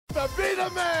to be the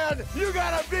man. You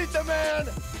gotta beat the man.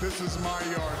 This is my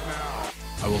yard now.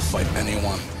 I will fight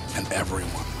anyone and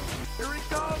everyone. Here he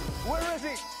comes. Where is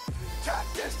he? Check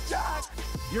this shot.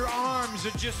 Your arms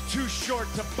are just too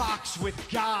short to box with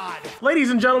God. Ladies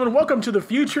and gentlemen, welcome to the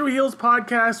FewTrueHeels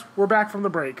podcast. We're back from the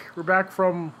break. We're back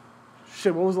from...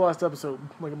 Shit, what was the last episode?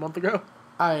 Like a month ago?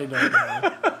 I don't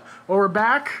know. Well, we're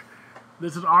back.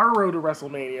 This is our road to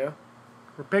WrestleMania.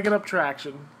 We're picking up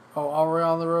traction. Oh, are we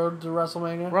on the road to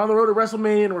WrestleMania? We're on the road to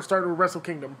WrestleMania, and we're starting with Wrestle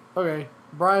Kingdom. Okay.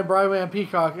 Brian Brightman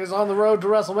Peacock is on the road to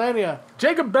WrestleMania.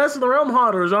 Jacob Best of the Realm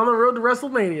Hunter is on the road to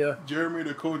WrestleMania. Jeremy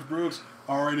the Coach Brooks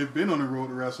already been on the road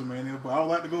to WrestleMania, but I would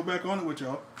like to go back on it with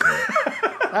y'all.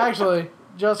 Actually,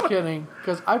 just kidding,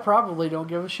 because I probably don't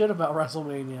give a shit about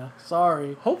WrestleMania.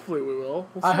 Sorry. Hopefully we will.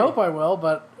 We'll I see. hope I will,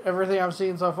 but everything I've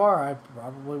seen so far, I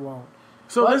probably won't.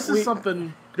 So But this is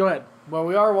something... Go ahead. Well,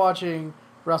 we are watching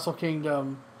Wrestle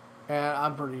Kingdom, and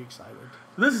I'm pretty excited.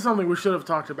 This is something we should have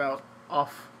talked about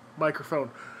off microphone.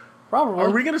 Probably. Are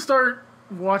we going to start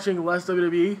watching less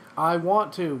WWE? I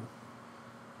want to.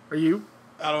 Are you?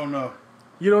 I don't know.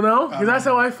 You don't know? Because that's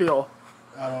how I feel.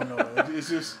 I don't know. It's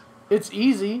just... It's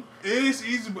easy. It is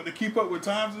easy, but to keep up with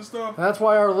times and stuff... And that's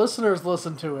why our listeners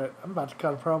listen to it. I'm about to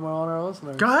cut a promo on our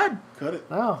listeners. Go ahead. Cut it.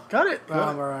 No. Cut it.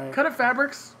 I'm all right. Cut it,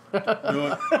 Fabrics. Do it.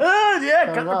 Yeah,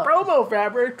 cut it the up. promo,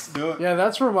 Fabrics. Do it. Yeah,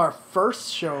 that's from our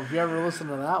first show, if you ever listened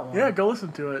to that one. Yeah, go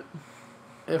listen to it.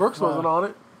 If, Brooks wasn't on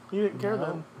it. He didn't care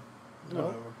then.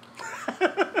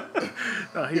 Whatever.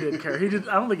 No, he didn't care. He just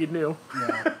I don't think he knew.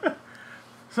 Yeah.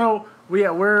 So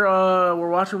we're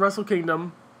watching Wrestle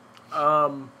Kingdom.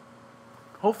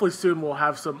 Hopefully soon we'll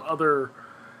have some other.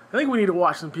 I think we need to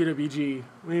watch some PWG.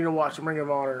 We need to watch some Ring of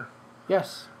Honor.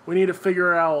 Yes. We need to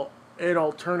figure out an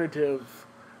alternative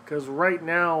because right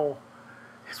now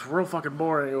it's real fucking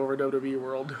boring over WWE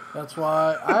World. That's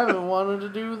why I haven't wanted to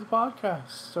do the podcast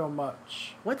so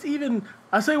much. What's even...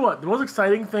 I say what, the most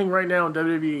exciting thing right now in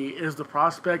WWE is the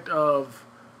prospect of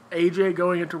AJ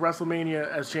going into WrestleMania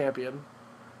as champion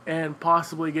and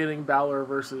possibly getting Balor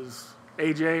versus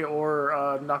AJ or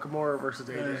Nakamura versus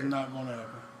That AJ. is not going to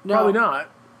happen. No, Probably not.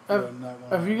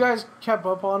 Have you guys kept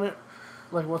up on it?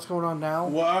 Like what's going on now?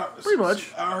 Well, Pretty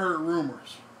much. I heard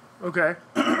rumors. Okay.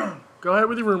 Go ahead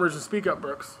with your rumors and speak up,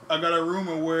 Brooks. I got a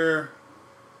rumor where...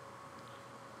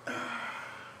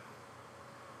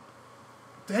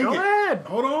 Dang Go it. ahead.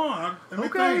 Hold on. Let me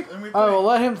Okay. think. Let me think. Oh, well,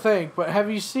 let him think. But have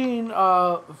you seen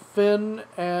Finn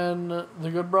and the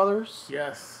Good Brothers?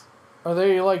 Yes. Are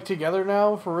they like together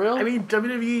now for real? I mean,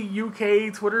 WWE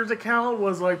UK Twitter's account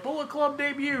was like, Bullet Club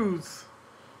debuts.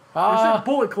 It ah, said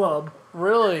Bullet Club.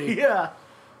 really? Yeah.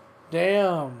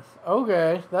 Damn.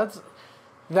 Okay,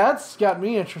 that's got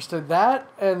me interested. That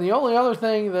and the only other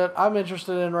thing that I'm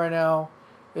interested in right now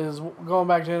is going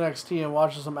back to NXT and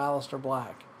watching some Aleister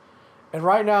Black. And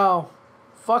right now,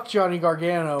 fuck Johnny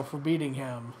Gargano for beating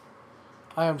him.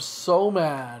 I am so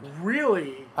mad.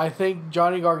 Really? I think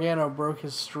Johnny Gargano broke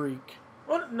his streak.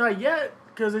 Well, not yet,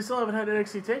 because they still haven't had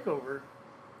NXT TakeOver.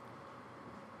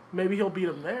 Maybe he'll beat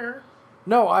him there.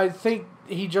 No, I think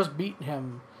he just beat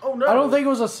him. Oh, no. I don't think it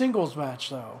was a singles match,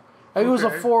 though. I think it was a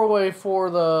Okay. 4-way for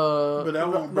the But that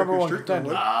won't break number his one streak, though, contender.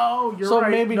 will it? Oh, you're So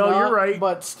right. maybe no, not, you're right.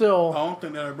 but I still, don't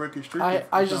think that'll break his streak. I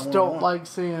if just it's don't 1-1. like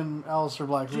seeing Aleister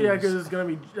Black lose. Yeah, because it's going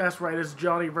to be... That's right. It's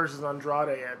Johnny versus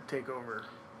Andrade at TakeOver.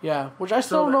 Yeah, which I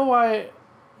still So don't know why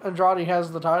Andrade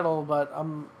has the title, but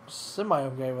I'm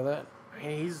semi-okay with it.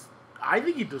 I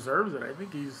think he deserves it. I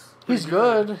think he's... He's pretty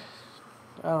good.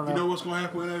 I don't know. You know what's going to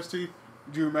happen with NXT?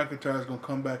 Drew McIntyre's going to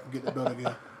come back and get the belt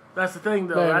again. That's the thing,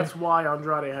 though. Maybe. That's why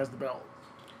Andrade has the belt.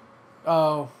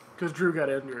 Oh, Because Drew got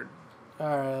injured.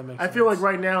 alright, that makes I sense. feel like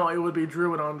right now it would be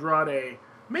Drew and Andrade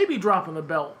maybe dropping the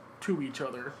belt to each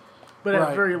other. But at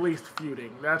Right. very least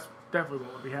feuding. That's definitely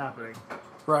what would be happening.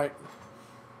 Right.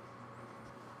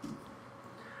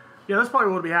 Yeah, that's probably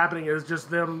what would be happening is just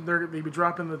them. They'd be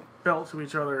dropping the belt to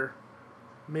each other.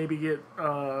 Maybe get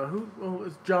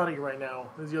it's Johnny right now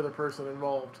is the other person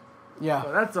involved. Yeah.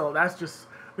 So that's all. That's just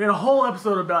we had a whole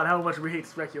episode about how much we hate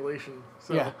speculation.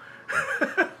 So. Yeah.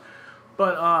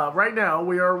 But right now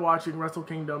we are watching Wrestle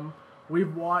Kingdom.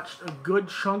 We've watched a good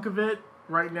chunk of it.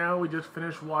 Right now we just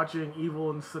finished watching Evil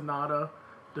and Sonata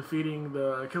defeating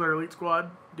the Killer Elite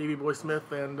Squad, Davey Boy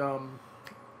Smith and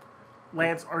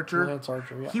Lance Archer. Lance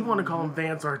Archer, yeah. He wanted to call him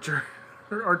Vance Archer.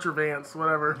 Or Archer Vance,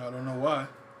 whatever. I don't know why.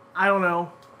 I don't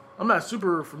know. I'm not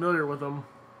super familiar with him.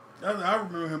 I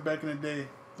remember him back in the day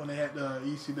when they had the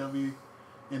ECW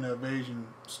and the Invasion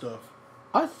stuff.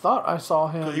 I thought I saw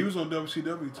him. 'Cause he was on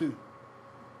WCW too.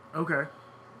 Okay.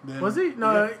 Then, Was he?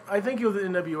 No, yeah, I think he was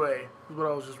in NWA, is what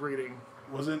I was just reading.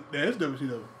 wasn't. That is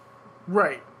WCW.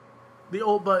 Right. The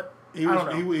old, but He I was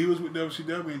don't know. he was with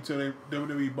WCW until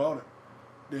WWE bought it.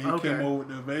 Then he Okay. came over with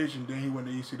the Invasion. Then he went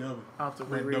to ECW. I'll have to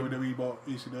When reread. WWE bought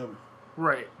ECW.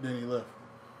 Right. Then he left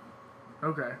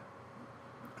Okay.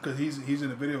 because he's in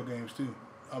the video games too.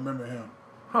 I remember him.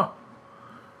 Huh.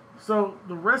 So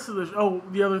the rest of the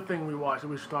the other thing we watched that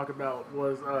we should talk about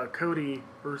was Cody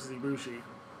versus Ibushi.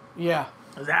 Yeah.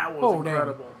 That was Oh, damn.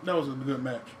 incredible. That was a good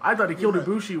match. I thought he killed Yeah.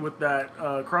 Ibushi with that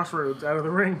crossroads out of the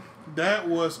ring. That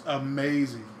was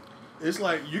amazing. It's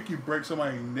like you could break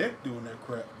somebody's neck doing that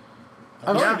crap.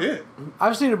 I Yeah. did.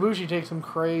 I've seen Ibushi take some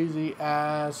crazy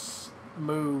ass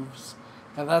moves,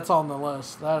 and that's on the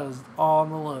list. That is on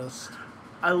the list.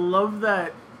 I love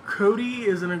that Cody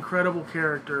is an incredible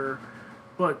character,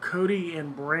 but Cody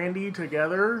and Brandy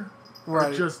together are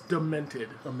Right. just demented.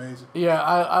 Amazing. Yeah,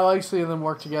 I like seeing them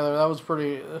work together. That's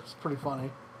pretty funny.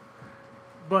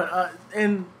 But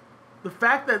and the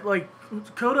fact that like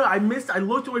Coda, I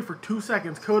looked away for 2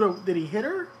 seconds. Coda, did he hit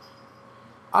her?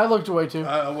 I looked away too.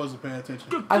 I wasn't paying attention.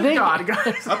 Good I think- God,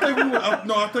 guys. I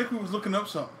think we was looking up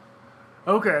something,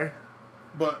 Okay.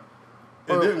 but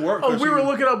it didn't work. Oh, 'cause we she- were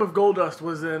looking up if Goldust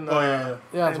was in Oh yeah.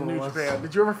 Yeah, that's in what it New was. Japan.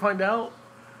 Did you ever find out?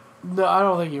 No, I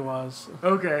don't think he was.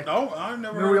 Okay. No, I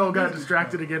never. Then we all got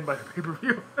distracted again by the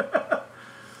pay-per-view.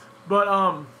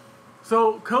 But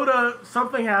so Coda,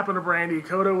 something happened to Brandy.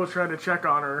 Coda was trying to check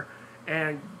on her,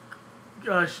 and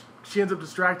she ends up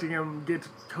distracting him. Gets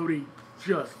Cody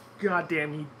just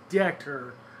goddamn, he decked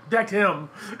him.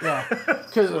 Yeah,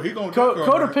 because So he gonna duck her,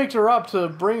 Coda right? picked her up to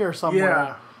bring her somewhere,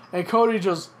 Yeah. and Cody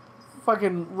just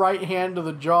fucking right hand to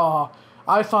the jaw.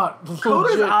 I thought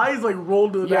Coda's legit, eyes like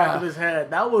rolled to the back Yeah. of his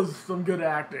head. That was some good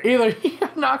acting. either he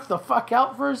got knocked the fuck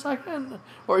out for a second,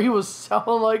 or he was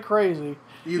selling like crazy.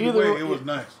 Either way, it was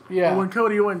nice, Yeah, But when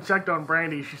Cody went and checked on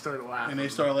Brandy, she started laughing. and they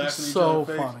started laughing at each so other's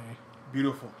face. funny.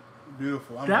 Beautiful,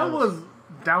 beautiful. I'm That jealous. was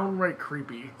downright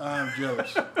creepy. I'm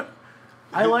jealous.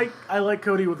 I like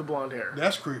Cody with the blonde hair.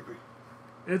 That's creepy.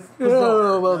 It's Oh,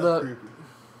 bizarre. well, That's the creepy.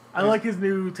 I like his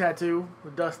new tattoo,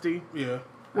 the Dusty. Yeah.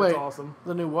 That's wait, awesome.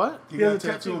 the new what? He Yeah, got a the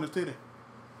tattoo tattoo. on his titty.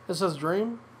 It says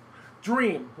Dream.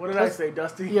 Dream. What did I say,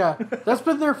 Dusty? Yeah, that's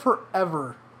been there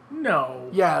forever. No.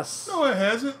 Yes, No, it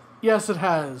hasn't. yes, it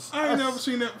has. I ain't never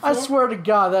seen that before. I swear to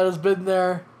God, that has been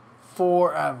there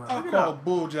forever. I call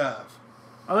bull jive.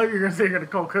 I thought you were gonna say you're gonna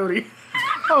call Cody.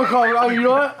 Oh, you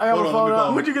know what? I got Hold my on, phone let me out.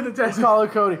 call When'd you get the Let's tattoo? call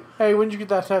it Cody. Hey, when did you get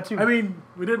that tattoo? I mean,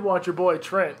 we did watch your boy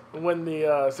Trent win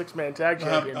the six-man tag I'm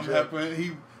championship.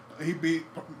 happy. He beat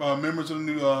members of the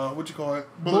new what you call it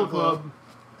Bullet Club.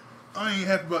 I ain't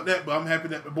happy about that, but I'm happy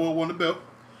that the boy won the belt.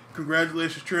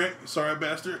 Congratulations, Trent. Sorry,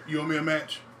 bastard. You owe me a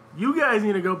match. You guys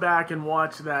need to go back and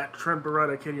watch that Trent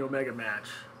Beretta Kenny Omega match.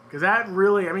 Because that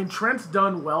really, I mean, Trent's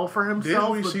done well for himself.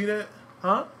 Didn't we but- see that?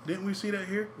 Huh? Didn't we see that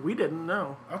here? We didn't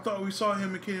know. I thought we saw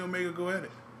him and Kenny Omega go at it.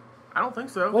 I don't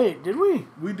think so. Wait, did we?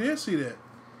 We did see that.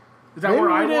 Is that maybe where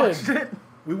I we did. watched it?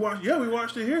 We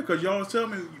watched it here because y'all was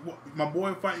telling me my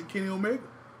boy fighting Kenny Omega.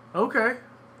 Okay.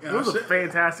 And It was I a said-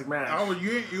 fantastic match.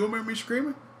 You remember me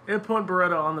screaming? It put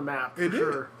Beretta on the map, for It did.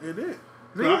 sure. It did.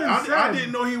 They I, even I said-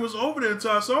 didn't know he was over there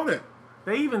until I saw that.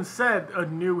 They even said a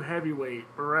new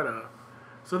heavyweight, Beretta.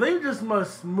 So they just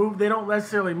must move. They don't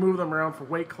necessarily move them around for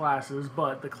weight classes,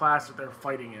 but the class that they're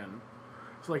fighting in.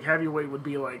 So like heavyweight would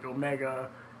be like Omega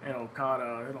and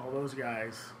Okada and all those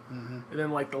guys, and then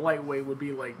like the lightweight would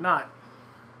be like not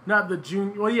the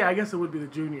junior. Well, yeah, I guess it would be the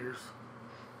juniors.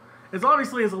 It's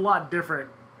obviously is a lot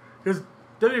different because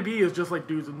WWE is just like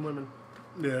dudes and women.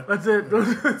 Yeah. That's it. Those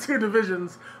are the two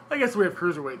divisions. I guess we have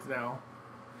cruiserweights now,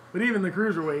 but even the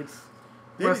cruiserweights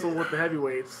They- wrestle with the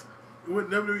heavyweights.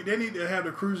 With WWE, they need to have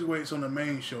the cruiserweights on the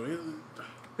main show.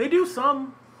 They do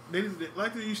some. They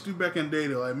like they used to do back in the day,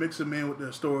 though, like mix them in with the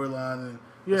storyline, and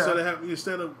Yeah.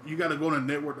 instead of you got to go on the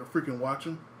network to freaking watch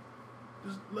them.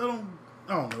 Just let them.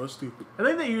 I don't know. It's stupid. I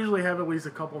think they usually have at least a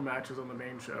couple matches on the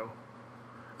main show.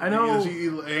 I know. Because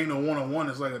it ain't no one-on-one.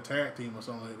 It's like a tag team or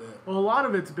something like that. Well, a lot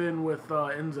of it's been with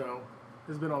Enzo.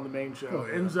 Has been on the main show. Oh,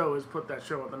 yeah. Enzo has put that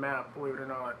show on the map, believe it or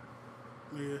not.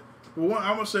 Yeah. Well,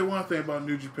 I'm gonna say one thing about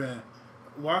New Japan.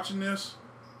 Watching this,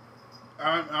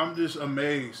 I'm just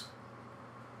amazed.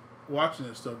 Watching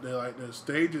this stuff, they like the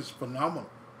stage is phenomenal.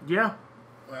 Yeah,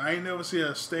 I ain't never seen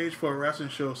a stage for a wrestling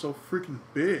show so freaking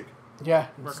big. Yeah,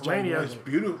 it's WrestleMania. gigantic. It's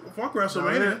beautiful. Fuck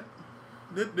WrestleMania.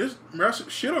 This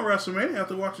shit on WrestleMania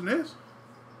after watching this.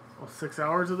 well, 6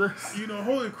 hours of this. You know,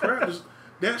 holy crap!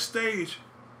 That stage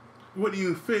wouldn't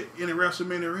even fit in a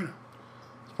WrestleMania arena.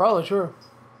 It's probably true.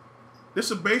 This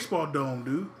is a baseball dome,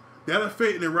 dude. That'll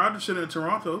fit in the Rogers Center in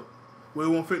Toronto, where it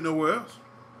won't fit nowhere else.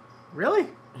 Really?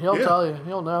 He'll Yeah. tell you.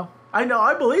 He'll know. I know.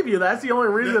 I believe you. That's the only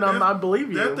reason I believe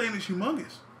you. That thing is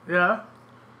humongous. Yeah.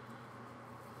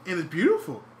 And it's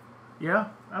beautiful. Yeah,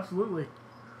 absolutely.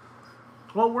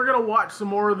 Well, we're going to watch some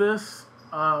more of this.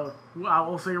 I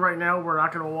will say right now, we're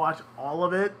not going to watch all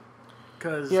of it.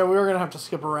 Cause, Yeah, we were going to have to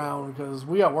skip around because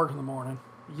we got work in the morning.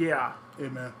 Yeah. Hey,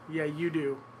 man. Yeah, you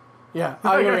do. Yeah,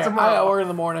 I got I tomorrow. got work in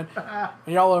the morning, and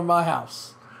y'all are in my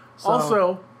house. So,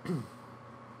 Also,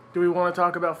 do we want to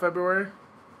talk about February?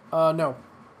 no.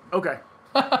 Okay.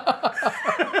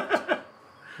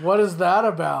 What is that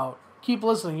about? Keep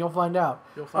listening, you'll find out.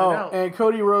 You'll find out. And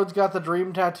Cody Rhodes got the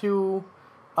dream tattoo.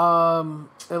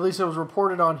 At least it was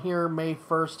reported on here May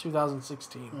 1st,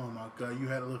 2016. Oh, my God. You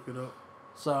had to look it up.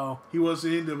 So, He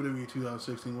wasn't in WWE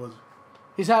 2016, was he?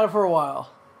 he's had it for a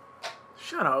while.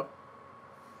 Shut up.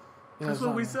 Yeah, That's it's what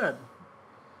not we me. said.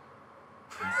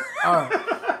 All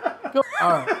right. Go. All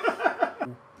right.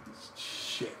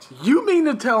 Shit. You mean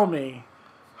to tell me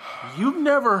you've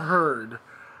never heard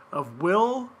of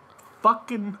Will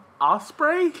fucking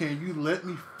Ospreay? Can you let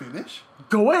me finish?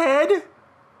 Go ahead.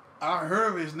 I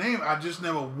heard of his name. I just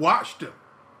never watched him.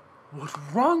 What's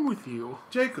wrong with you?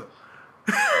 Jacob.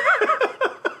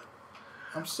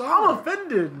 I'm I'm sorry.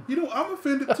 offended. You know, I'm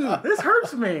offended too. This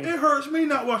hurts me. It hurts me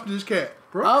not watching this cat.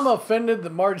 Brooks? I'm offended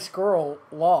that Marty Skrull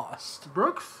lost.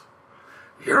 Brooks?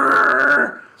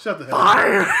 You're Shut the hell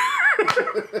fired. up.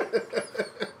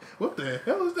 What the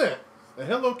hell is that? A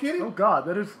Hello Kitty? Oh, God,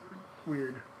 that is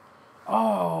weird.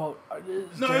 Oh,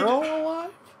 is No, Daryl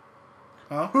alive?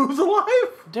 Huh? Who's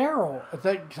alive? Daryl.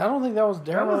 I don't think that was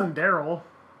That wasn't Daryl. Daryl.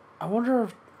 I wonder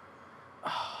if.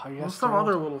 I It guess was some Daryl-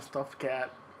 other little stuffed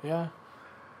cat. Yeah.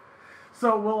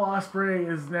 So Will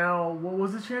Ospreay is now, what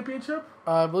was the championship?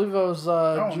 I believe it was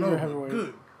I don't junior know. heavyweight.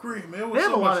 Good grief, man. There They was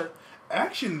have so a lot much of-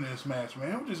 action in this match,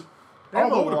 man. It was just They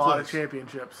have all a over the lot of place.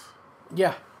 championships.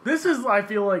 Yeah. This is, I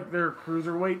feel like, their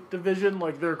cruiserweight division,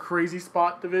 like their crazy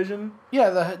spot division. Yeah,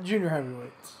 the junior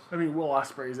heavyweights. I mean, Will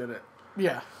Ospreay's in it,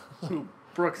 Yeah. who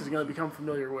Brooks is going to become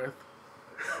familiar with.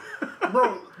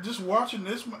 Bro, just watching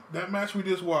that match we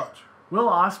just watched, Will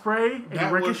Ospreay and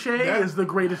That was- Ricochet that- is the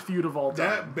greatest feud of all time.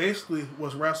 that basically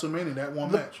was WrestleMania, that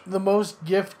one match. The most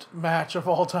gift match of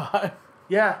all time.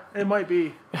 Yeah, it might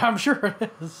be. I'm sure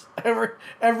it is.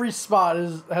 Every spot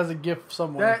has a gift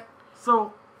somewhere.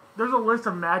 So there's a list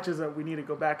of matches that we need to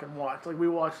go back and watch. Like we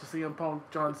watched the CM Punk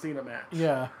John Cena match.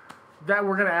 Yeah. That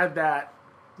we're gonna add that.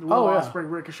 The Will Oh, yeah. Ospreay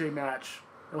Ricochet match.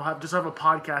 We'll have a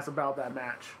podcast about that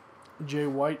match. Jay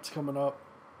White's coming up.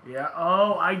 Yeah.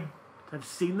 Oh, I have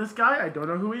seen this guy. I don't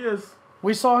know who he is.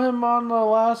 We saw him on the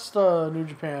last New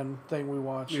Japan thing we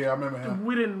watched. Yeah, I remember him.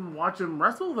 We didn't watch him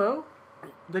wrestle though.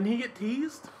 Didn't he get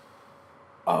teased?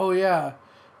 Oh yeah.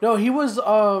 No, he was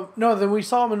no, then we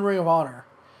saw him in Ring of Honor.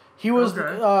 He was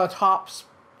Okay.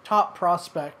 top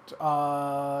prospect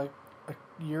a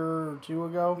year or two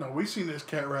ago. No, we seen this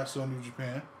cat wrestle in New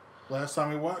Japan last time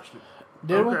we watched it.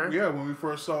 Did we? Okay. Yeah, when we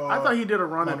first saw. I thought he did a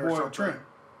my run-in or boy something. Trent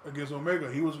against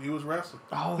Omega. He was wrestling.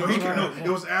 Oh, no, that's right, yeah. it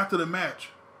was after the match.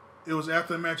 It was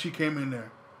after the match he came in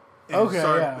there. And Okay,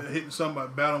 started yeah. hitting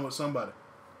somebody, battling with somebody.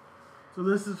 So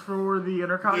this is for the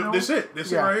Intercontinental. This it.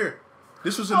 This Yeah. it right here.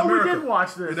 This was in Oh, America. we did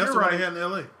watch this. And that's You're the one right. they had in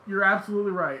LA. You're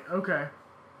absolutely right. Okay.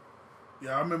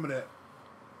 Yeah, I remember that.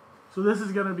 So this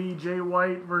is gonna be Jay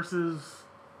White versus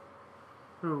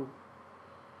who?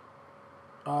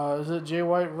 Is it Jay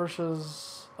White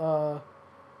versus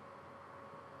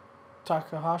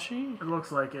Takahashi? It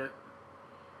looks like it.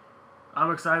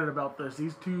 I'm excited about this.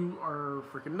 These two are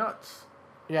freaking nuts.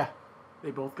 Yeah.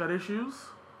 They both got issues.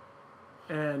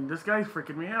 And this guy's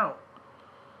freaking me out.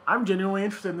 I'm genuinely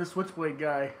interested in this Switchblade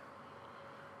guy.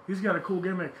 He's got a cool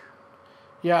gimmick.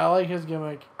 Yeah, I like his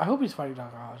gimmick. I hope he's fighting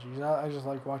Takahashi. I just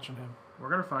like watching him. We're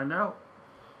gonna find out.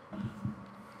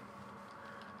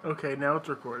 Okay, now it's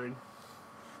recording.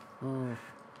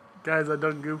 Guys, I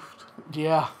done goofed.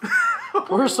 Yeah.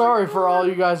 We're sorry for all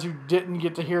you guys who didn't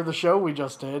get to hear the show we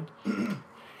just did.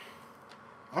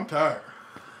 I'm tired.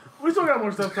 We still got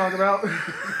more stuff to talk about.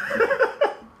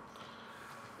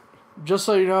 Just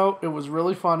so you know, it was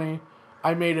really funny.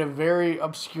 I made a very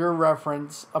obscure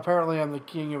reference. Apparently, I'm the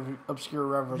king of obscure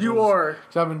references. You are.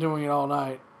 'Cause I've been doing it all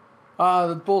night.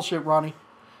 The bullshit, Ronnie.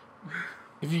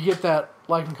 If you get that,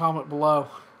 like and comment below.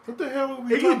 What the hell are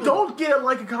we If you talking don't get it,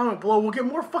 like a comment below, we'll get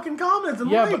more fucking comments and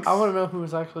Yeah, likes. but I want to know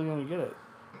who's actually going to get it.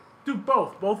 Do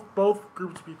both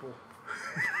groups of people.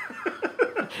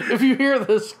 If you hear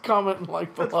this, comment and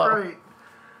like That's below. right.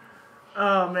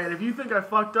 Oh man, if you think I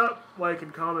fucked up, like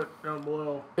and comment down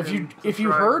below. If you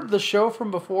subscribe. heard the show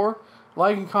from before,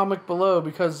 like and comment below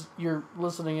because you're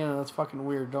listening in and that's fucking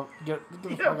weird. Don't get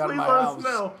the yeah, fuck out of please my let house. us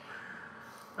know.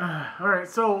 All right,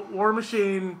 so War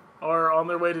Machine are on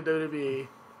their way to WWE.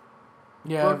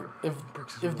 Yeah,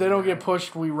 Brooks is if really they don't bad. get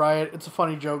pushed, we riot. It's a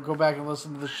funny joke. Go back and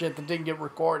listen to the shit that didn't get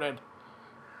recorded.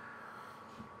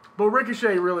 But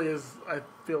Ricochet really is, I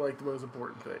feel like, the most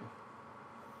important thing.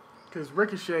 Because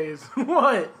Ricochet is...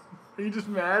 What? Are you just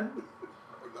mad?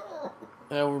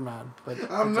 Yeah, we're mad. But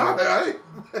I'm not.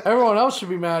 everyone else should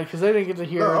be mad because they didn't get to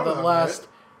hear No, I'm the not last mad.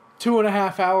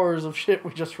 2.5 hours of shit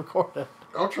we just recorded.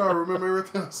 I'll try to remember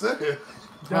everything I said.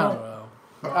 I don't know.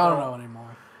 I don't know anymore.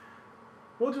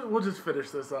 We'll just finish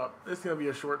this up. It's going to be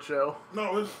a short show.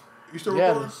 No, you still Yeah,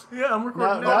 recording? Yeah, I'm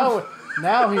recording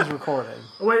now he's recording.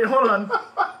 Wait, hold on.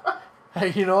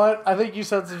 Hey, you know what? I think you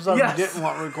said some stuff Yes. you didn't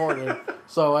want recorded,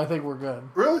 so I think we're good.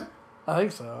 Really? I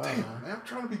think so. I don't know. Man, I'm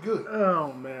trying to be good.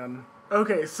 Oh, man.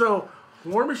 Okay, so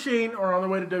War Machine are on their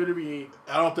way to WWE.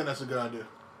 I don't think that's a good idea.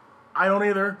 I don't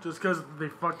either, just because they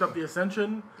fucked up the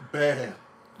Ascension. Bad.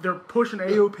 They're pushing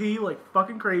AOP like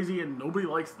fucking crazy, and nobody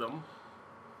likes them.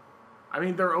 I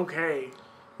mean, they're okay.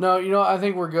 No, you know, I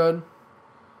think we're good.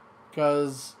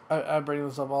 Because I bring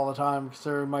this up all the time because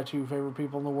they're my two favorite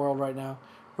people in the world right now.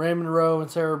 Raymond Rowe and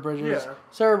Sarah Bridges. Yeah.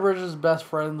 Sarah Bridges is best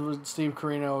friends with Steve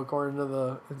Carino according to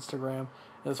the Instagram.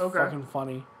 It's fucking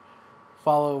funny.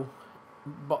 Follow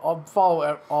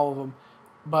all of them.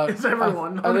 But It's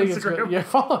everyone I on think Instagram. It's good. Yeah,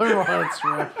 follow everyone on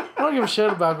Instagram. I don't give a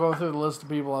shit about going through the list of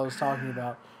people I was talking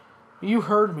about. You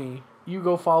heard me. You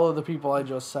go follow the people I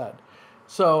just said.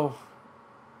 So,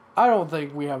 I don't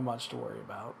think we have much to worry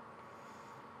about.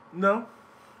 No?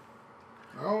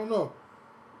 I don't know.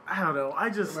 I don't know. I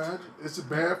just... Man, it's a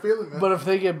bad feeling, man. But if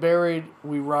they get buried,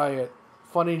 we riot.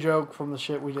 Funny joke from the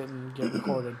shit we didn't get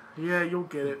recorded. Yeah, you'll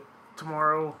get it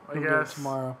tomorrow, I We'll get it guess.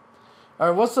 tomorrow. All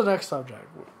right, what's the next subject?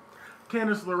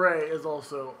 Candice LeRae is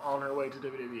also on her way to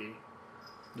WWE.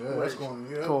 yeah, that's going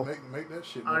to Cool. make that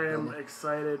shit. I am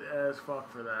excited as fuck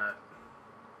for that.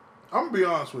 I'm going to be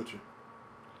honest with you.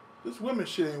 This women's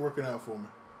shit ain't working out for me.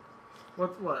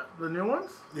 What? The new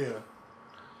ones? Yeah.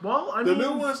 Well, I The mean...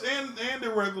 new ones and the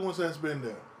regular ones that's been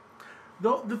there.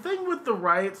 The thing with the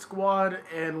Riot Squad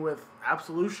and with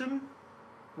Absolution,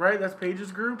 right? That's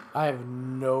Paige's group. I have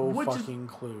no Which is- fucking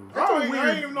clue. I weird-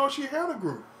 didn't even know she had a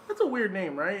group. That's a weird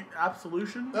name, right?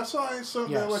 Absolution? That's like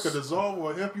something that Yes. like a dissolve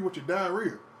will help you with your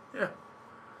diarrhea. Yeah.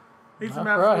 Need some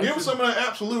All right. Absolution. Give me some of that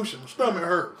Absolution. Stomach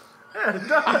hurt. Yeah, it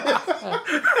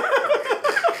does.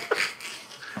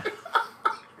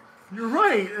 You're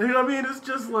right. I mean, it's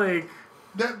just like...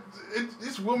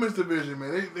 It's women's division,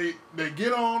 man. They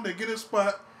get on, they get a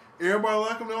spot. Everybody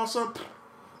like them. They all something.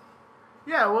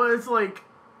 Yeah, well, it's like...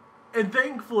 And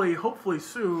thankfully, hopefully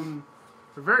soon,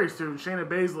 or very soon, Shayna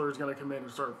Baszler is going to come in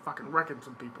and start fucking wrecking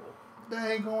some people.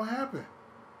 That ain't gonna happen.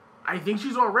 I think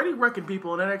she's already wrecking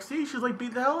people in NXT. She's like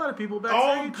beat the hell out of people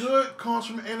All backstage. good comes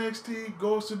from NXT,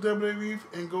 goes to WWE,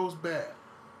 and goes bad.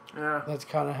 Yeah. That's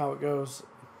kind of how it goes.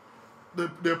 The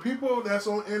people that's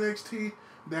on NXT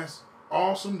that's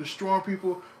awesome, destroying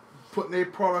people, putting their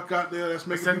product out there that's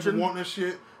making Ascension? people want this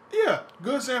shit. Yeah,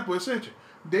 good example, Ascension.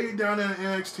 They down there in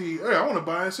NXT, hey, I want to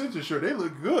buy an Ascension shirt. They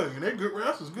look good, and they good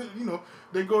wrestlers. Good, you know.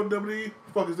 They go to WWE.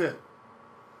 Fuck is that?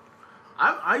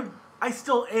 I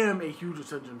still am a huge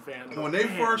Ascension fan. but When they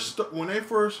man,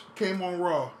 first came on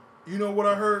Raw, you know what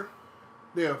I heard?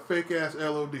 They're a fake ass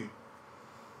LOD.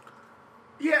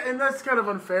 Yeah, and that's kind of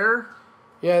unfair.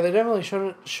 Yeah, they definitely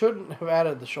shouldn't have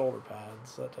added the shoulder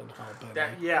pads. That didn't help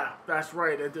any. Yeah, that's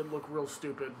right. It did look real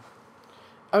stupid.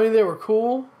 I mean, they were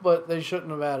cool, but they shouldn't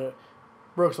have added.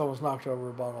 Brooks almost knocked over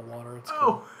a bottle of water. It's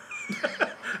cool. Oh.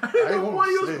 I didn't know what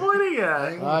he was say it. pointing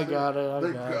at. I got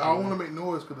it. I want to make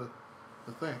noise because of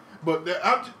the thing. But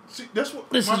that's what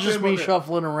This my is just thing me about that.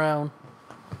 shuffling around.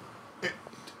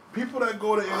 People that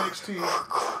go to NXT,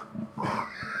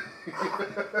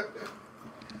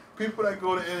 people that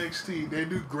go to NXT, they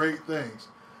do great things.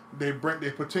 Their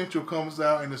potential comes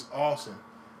out and it's awesome.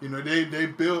 You know, they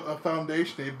build a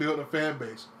foundation, they build a fan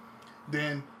base.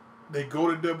 Then they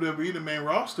go to WWE, the main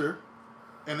roster,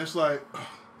 and it's like,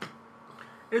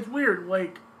 It's weird.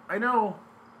 Like, I know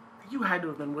you had to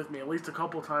have been with me at least a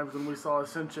couple times when we saw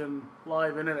Ascension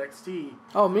live in NXT.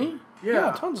 Oh, me?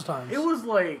 Yeah. Tons of times. It was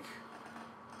like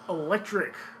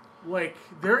electric. Like,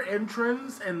 their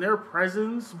entrance and their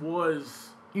presence was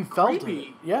You felt creepy.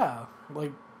 it. Yeah.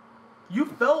 Like, You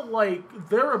felt like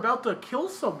they're about to kill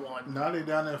someone. now they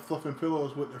down there fluffing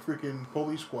pillows with the freaking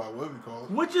police squad, whatever you call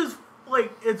it. Which is,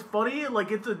 like, it's funny. Like,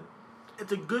 it's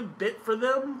a good bit for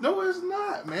them. No, it's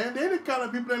not, man. They're the kind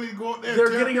of people that need to go out there. They're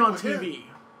and tell getting on people, TV.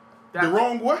 yeah, the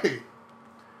wrong way.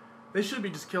 They should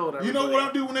be just killing everybody. You know what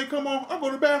I do when they come on? I go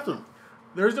to the bathroom.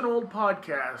 There's an old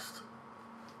podcast,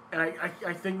 and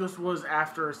I think this was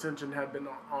after Ascension had been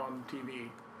on TV,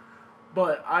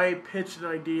 but I pitched an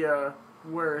idea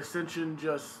where Ascension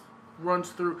just runs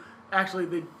through. Actually,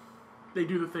 they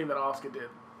do the thing that Asuka did,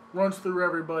 runs through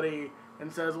everybody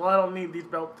and says, "Well, I don't need these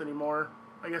belts anymore.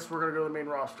 I guess we're gonna go to the main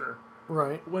roster."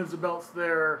 Right. Wins the belts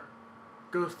there,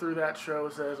 goes through that show,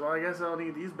 says, "Well, I guess I don't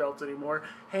need these belts anymore.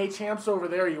 Hey, champs over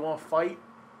there, you want to fight?"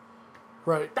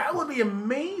 Right. That would be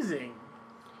amazing.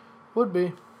 Would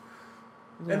be.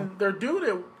 Yeah. And they're doing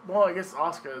it. Well, I guess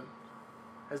Asuka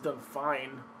has done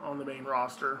fine on the main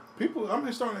roster. I'm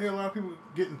just starting to hear a lot of people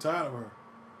getting tired of her.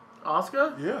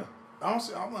 Asuka? Yeah.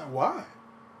 I'm like, why?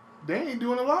 They ain't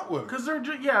doing a lot with her. Because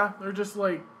they're just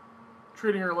like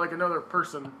treating her like another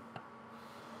person.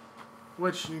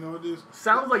 Which, You know, it is.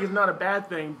 sounds like it's not a bad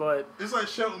thing, but It's like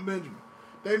Shelton Benjamin.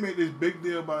 They made this big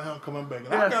deal about him coming back. And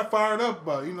Yeah. I got fired up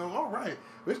about it. All right.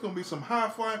 There's going to be some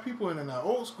high-flying people in there now.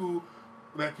 Old school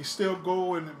that can still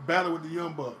go and battle with the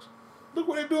Young Bucks. Look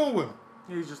what they're doing with him.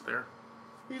 he's just there.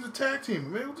 He's a tag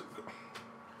team. Man.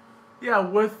 Yeah,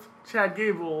 with Chad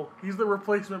Gable, he's the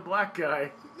replacement black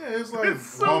guy. Yeah, it's like It's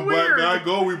so one weird. black guy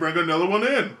go, we bring another one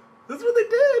in. That's what they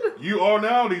did. You are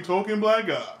now the token black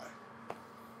guy.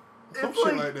 Some It's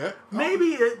shit like that.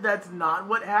 Maybe that's not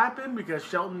what happened because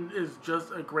Shelton is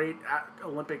just a great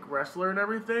Olympic wrestler and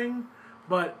everything,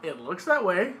 but it looks that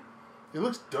way. It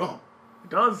looks dumb. It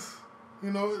does.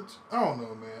 It's, I don't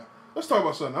know, man. Let's talk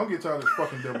about something. I'm getting tired of this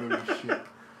fucking WWE shit.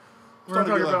 We're going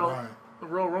to talk get like about Brian. the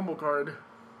Royal Rumble card.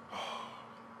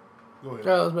 Go ahead.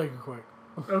 Yeah, let's make it quick.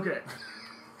 Okay.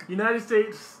 United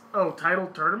States, title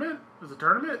tournament? Is it a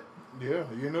tournament? Yeah,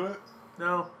 you know that?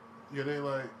 No. Yeah, they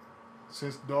like,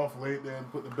 since Dolph laid there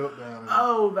and put the belt down.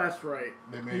 Oh, that's right.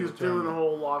 They made He was it a doing the tournament.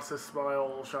 whole lost his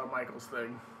smile Shawn Michaels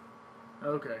thing.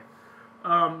 Okay.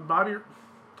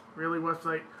 Really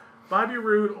website. Bobby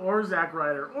Roode or Zack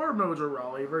Ryder or Mojo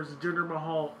Rawley versus Jinder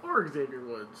Mahal or Xavier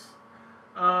Woods.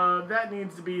 That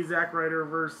needs to be Zack Ryder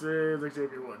versus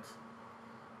Xavier Woods.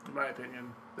 In my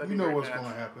opinion. That'd You be a know great what's match.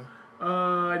 going to happen.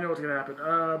 I know what's going to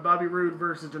happen. Bobby Roode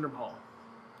versus Jinder Mahal.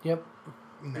 Yep.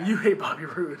 Nah, You hate Bobby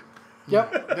Roode.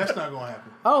 Yep. that's not going to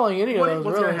happen. I don't like any of those,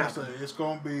 what's really. gonna happen? It's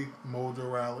going to be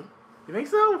Mojo Rawley. You think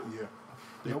so? Yeah.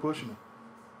 They pushing him.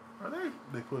 Are they?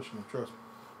 They pushing him. Trust me.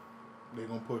 They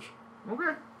going to push him.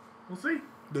 Okay. We'll see.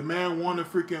 The man won the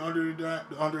freaking under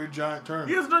the giant He tournament.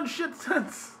 hasn't done shit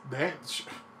since. They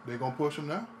going to push him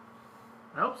now.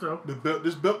 I hope so.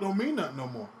 This belt don't mean nothing no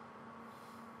more.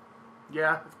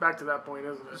 Yeah, it's back to that point,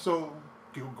 isn't it? So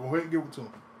go ahead and give it to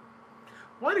him.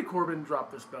 Why did Corbin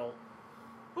drop this belt?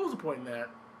 What was the point in that?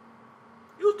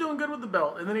 He was doing good with the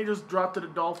belt, and then he just dropped it to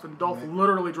Dolph, and Dolph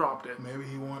literally dropped it. Maybe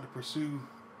he wanted to pursue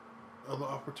other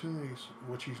opportunities,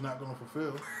 which he's not going to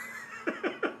fulfill.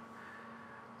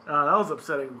 That was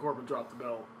upsetting when Corbin dropped the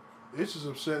belt. It's just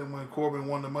upsetting when Corbin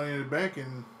won the Money in the Bank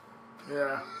and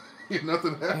Yeah.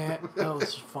 nothing Yeah, happened. that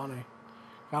was funny.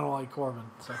 I don't like Corbin.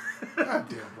 So. God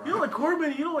damn, You Brian. don't like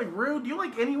Corbin, you don't like Rude, you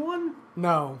like anyone?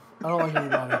 No, I don't like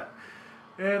anybody.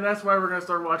 And that's why we're going to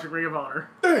start watching Ring of Honor.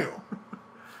 Damn.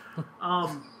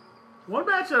 One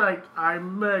match that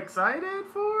I'm excited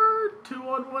for,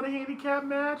 2-on-1 handicap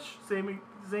match, Zayn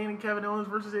and Kevin Owens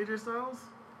versus AJ Styles.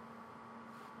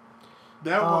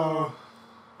 That one.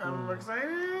 I'm excited,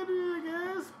 I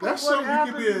guess. But That's what something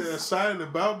you can happens- be excited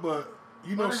about, but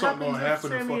you know what something going to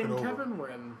happens happen if to Sami fuck it and over. Kevin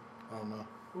win? I don't know.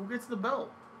 Who gets the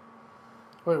belt?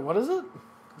 Wait, what is it?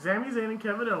 Sami Zayn and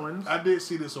Kevin Owens I did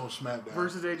see this on SmackDown.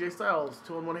 versus AJ Styles,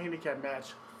 2-on-1 handicap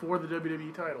match for the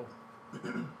WWE title.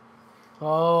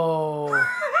 Oh.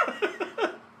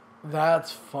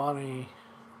 That's funny.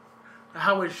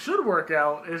 How it should work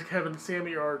out is Kevin and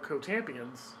Sami are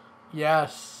co-champions,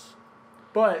 Yes.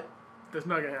 but that's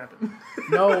not gonna happen.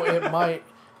 No, it might.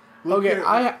 Look Okay,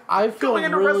 here. I feel Going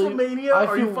into really. WrestleMania? I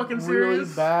Are feel you fucking really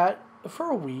serious? bad for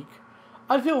a week.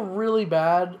 I feel really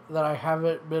bad that I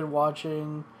haven't been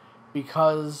watching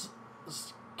because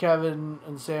Kevin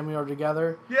and Sammy are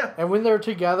together. Yeah. And when they're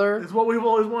together It's what we've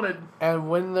always wanted. and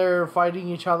when they're fighting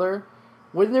each other,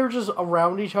 when they're just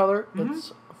around each other, Mm-hmm.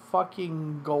 it's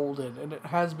fucking golden, and it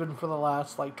has been for the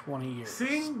last 20 years.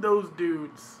 Seeing those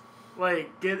dudes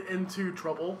get into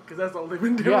trouble because that's all they've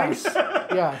been doing. Yes.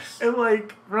 Yes. And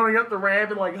running up the ramp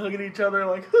and hugging each other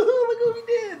look what we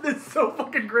did. That's so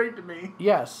fucking great to me.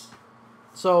 Yes.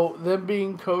 So them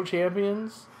being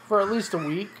co-champions for at least a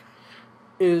week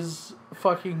is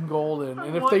fucking golden.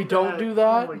 And if they don't do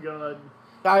that, oh my god.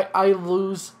 I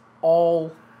lose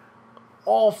all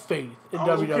faith in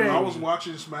WWE. I was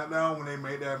watching SmackDown when they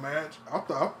made that match. I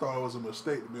thought it was a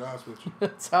mistake, to be honest with you.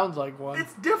 It sounds like one.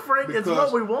 It's different. It's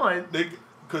Because what we want.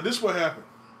 Because this is what happened.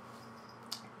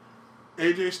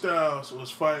 AJ Styles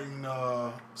was fighting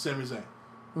Sami Zayn.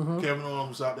 Mm-hmm. Kevin Owens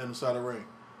was out there on the side of the ring.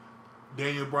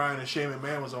 Daniel Bryan and Shane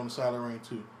McMahon was on the side of the ring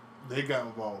too. They got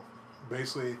involved.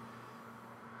 Basically,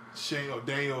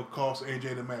 Daniel cost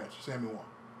AJ the match. Sammy won.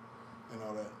 And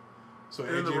all that. So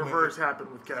And AJ the reverse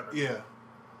happened with Kevin. Yeah.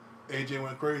 AJ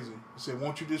went crazy. He said,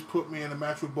 won't you just put me in a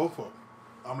match with both of them?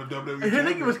 I'm the WWE I champion.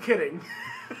 think he was kidding.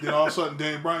 Then all of a sudden,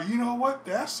 Daniel Bryan, you know what?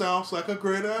 That sounds like a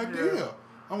great idea. Yeah.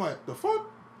 I'm like, the fuck?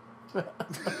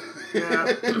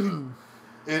 Yeah.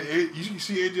 And you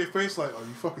see AJ face like, are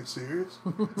you fucking serious?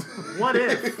 What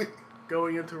if,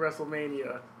 going into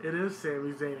WrestleMania, it is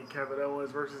Sami Zayn and Kevin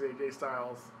Owens versus AJ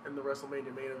Styles in the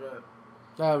WrestleMania main event?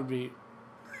 That would be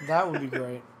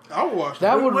great. I would watch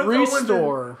That that. would With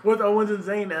restore. with Owens and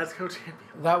Zayn as co-champion.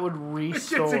 That would I can't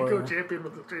say restore co-champion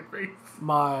with a straight face.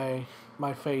 my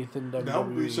faith in WWE. That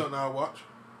would be something I'd watch.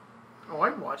 Oh,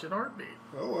 I'd watch it in a heartbeat.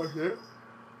 I'd watch that.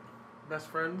 Best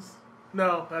friends?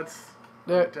 No, that's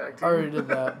They tag team. already did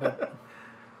that, but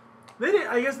They didn't.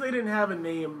 I guess they didn't have a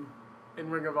name in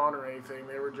Ring of Honor or anything.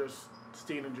 They were just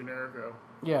Steen and Generico.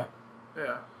 yeah.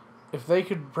 Yeah. If they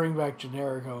could bring back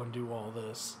Generico and do all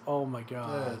this, oh my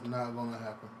god. That's not going to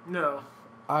happen. No.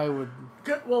 I would.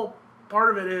 Well,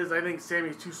 part of it is I think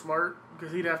Sammy's too smart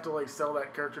because he'd have to like sell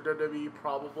that character to WWE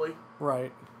probably,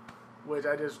 Right. which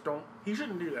I just don't. He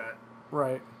shouldn't do that.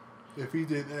 Right. If he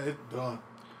did that, it's done.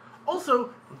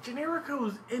 Also,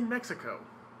 Generico's in Mexico.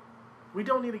 We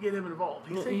don't need to get him involved.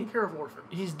 He's taking care of orphans.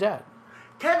 He's dead.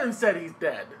 Kevin said he's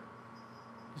dead.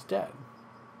 He's dead.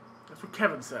 That's what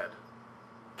Kevin said.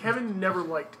 Kevin never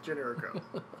liked Generico.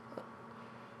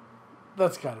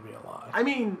 That's got to be a lie. I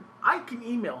mean, I can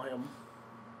email him.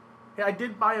 Yeah, I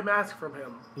did buy a mask from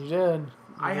him. You did.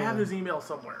 I have his email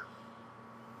somewhere.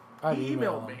 I'd He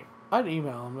email emailed him. me. I'd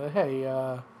email him. Hey,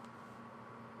 I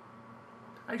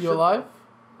you should, alive?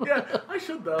 though. Yeah, I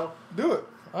should though. Do it.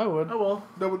 I would. Oh well.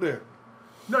 Double dare.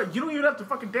 No, you don't even have to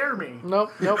fucking dare me.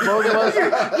 Nope. Both of us.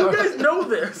 You guys know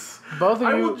this. Both of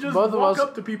I you. will just Both of walk us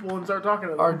up to people and start talking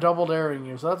to them. are double daring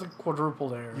you, so that's a quadruple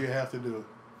dare. You have to do it.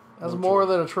 That's No more choice.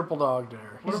 than a triple dog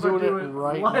dare. What He's if I doing do it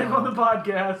right live now. on the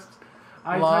podcast?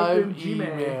 I Live typed in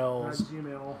Gmail. emails. Not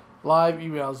Gmail. Live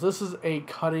emails. This is a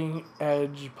cutting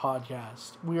edge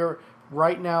podcast. We are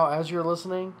right now, as you're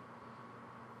listening,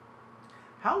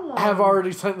 How long have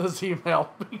already sent this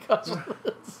email because of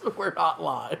this. We're not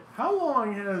live. How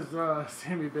long has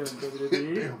Sammy been in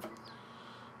WWE?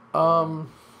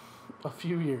 A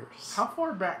few years. How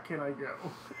far back can I go?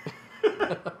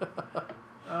 It's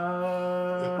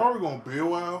probably going to be a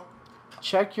while.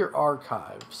 Check your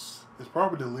archives. It's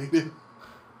probably deleted.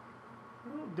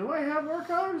 Do I have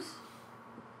archives?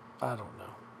 I don't know.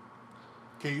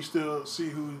 Can you still see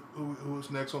who's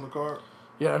next on the card?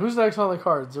 Yeah, who's next on the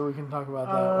card so we can talk about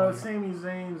that one. Sami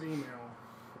Zayn's email.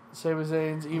 Sami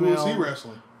Zayn's Who email is he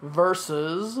wrestling?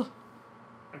 versus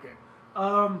Okay.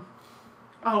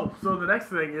 Oh, so the next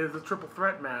thing is the triple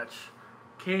threat match: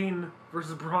 Kane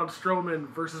versus Braun Strowman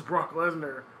versus Brock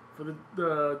Lesnar for the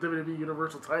WWE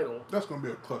Universal title. That's going to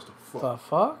be a clusterfuck. the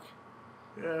fuck?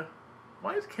 Yeah.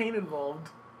 Why is Kane involved?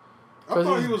 I 'Cause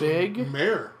thought he's he was big?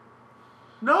 mayor.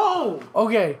 No.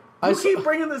 Okay, You keep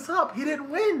bringing this up. He didn't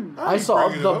win. I ain't saw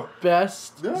bringing it the up.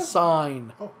 best Yeah.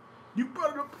 sign. You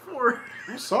brought it up before.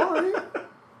 I'm sorry.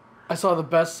 I saw the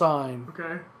best sign.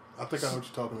 Okay. I think I know what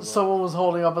you're talking about. Someone was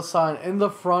holding up a sign in the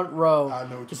front row. I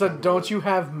know what It you're said, talking "Don't about. you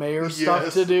have mayor stuff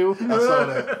Yes. to do?" I saw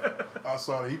that. I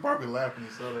saw that. He probably laughed when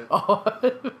he saw that.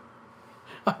 Oh,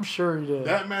 I'm sure he did.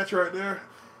 That match right there,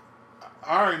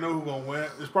 I already know who's going to win.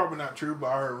 It's probably not true, but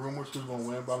I heard rumors who's going to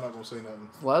win, but I'm not going to say nothing.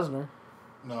 Lesnar.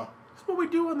 No. That's what we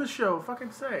do on the show.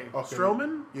 Fucking say. Okay.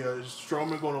 Strowman? Yeah, is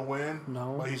Strowman going to win?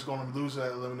 No. But he's going to lose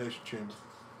that Elimination Chamber.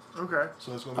 Okay.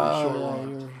 So it's going to be a short Oh, yeah,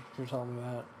 run. you're telling me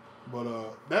that.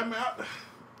 But that match,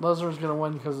 Lesnar's going to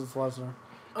win because it's Lesnar. Let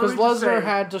Because me just Lesnar say-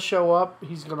 had to show up,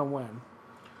 he's going to win.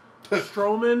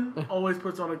 Strowman always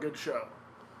puts on a good show.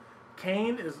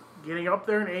 Kane is getting up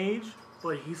there in age,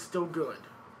 but he's still good.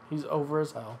 He's over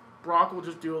as hell. Brock will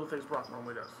just do all the things Brock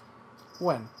normally does.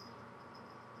 When?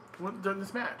 During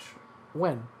this match.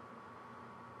 When?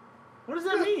 What does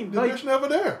that mean? the Like, match never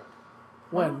there.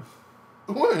 When?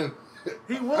 When?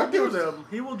 he I won't do guess- them.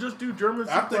 He will just do German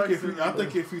I think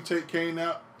suplexes. if you take Kane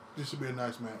out, this would be a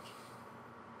nice match.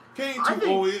 Kane I too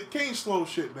think- old. Kane slows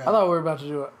shit down. I thought we were about to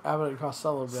do Abbott and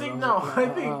Costello. bit. See, I was no, like, I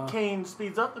think Kane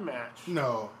speeds up the match.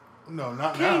 No,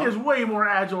 not Kane now. is way more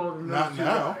agile than those Not two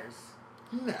now.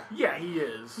 guys. Nah, Yeah, he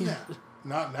is. nah.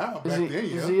 Not now. Back Is he, then,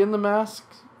 yeah. is he in the mask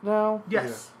now?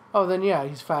 Yes. Oh, then yeah,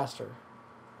 he's faster.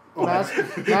 Oh, Masks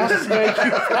make you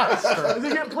faster. Does he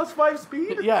get +5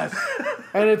 speed? Yes.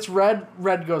 And it's red.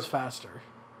 Red goes faster.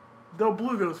 No,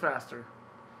 blue goes faster.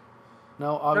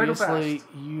 No, Gotta go obviously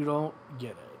fast. you don't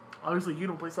get it. Obviously, you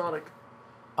don't play Sonic.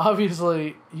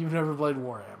 Obviously, you've never played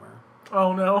Warhammer.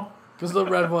 Oh, no. Because the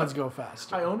red ones go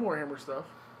faster. I own Warhammer stuff.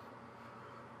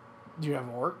 Do you have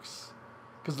orcs?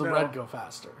 Because the No. red go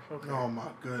faster. Okay. Oh my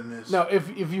goodness. No, if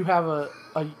you have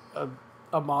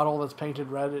a model that's painted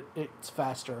red, it's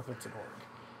faster if it's an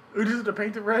orc. Is it to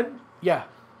paint it red? Yeah.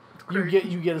 You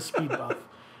Great. get a speed buff.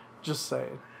 Just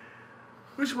saying.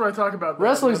 We should probably talk about that.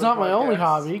 Wrestling's in other not my only podcasts.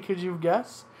 hobby. Could you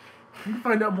guess? You can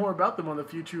find out more about them on the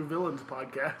FewTrueHeels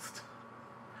podcast.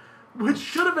 Which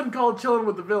should have been called Chilling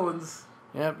with the Villains.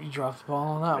 Yep, you dropped the ball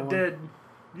on that I one. did.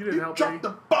 You didn't help me. Drop the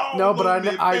ball. No, but on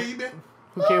me, I baby.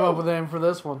 Who came up with the name for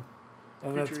this one?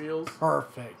 And that's FewTrueHeels.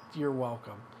 perfect. You're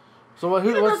welcome. So what? You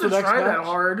didn't What's the have to next try match? that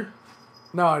hard.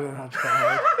 No, I didn't have to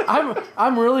try hard.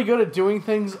 I'm really good at doing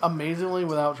things amazingly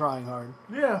without trying hard.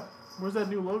 Yeah. Where's that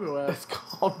new logo at? It's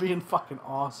called being fucking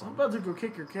I'm awesome. about to go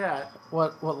kick your cat.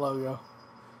 What logo?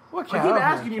 What I cat? keep don't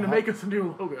have asking a you to cat. make us a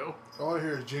new logo. All I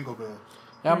hear is jingle bells.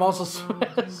 Yeah, I'm also.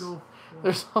 Jingle.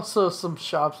 There's also some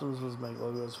shops I'm supposed to make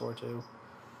logos for too.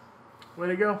 Way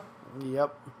to go.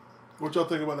 Yep. What y'all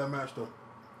think about that match though?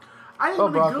 I think Oh, it'll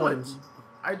be Brock good. wins.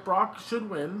 Brock should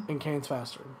win. And Kane's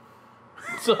faster.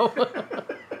 So.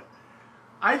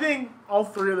 I think all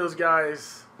three of those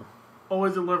guys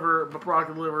always deliver, but Brock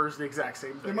delivers the exact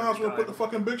same thing. They might as well every put the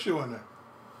time. fucking Big Show in there.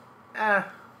 Eh,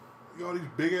 You got all these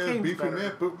big ass Kane's beefy better.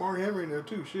 men. Put Mark Henry in there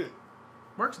too. Shit.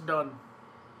 Mark's done.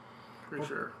 Pretty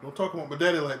sure. Don't talk about my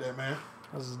daddy like that, man.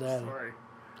 That's his daddy. Sorry.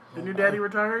 The new daddy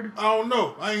retired? I don't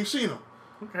know. I ain't seen him.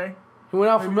 Okay. He went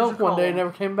out for Maybe you milk should one call day him. and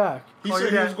never came back. He Call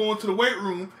said your he was dad. going to the weight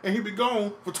room and he'd be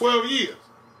gone for 12 years.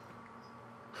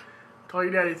 Call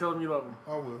your daddy, tell him you love him.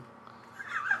 I will.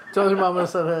 Tell your mama I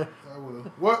said hey. I will.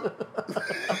 What?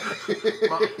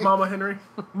 Mama Henry?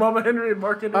 Mama Henry and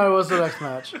Mark Henry? Alright, what's the next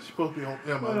match? She's supposed to be on.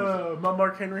 Yeah, Mom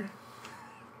Mark Henry.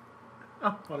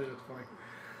 Oh, funny, that's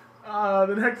funny.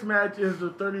 The next match is the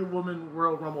 30-woman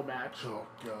Royal Rumble match. Oh,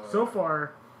 God. So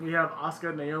far, we have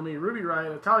Asuka, Naomi, Ruby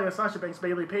Riott, Natalya, Sasha Banks,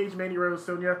 Bayley, Paige, Mandy Rose,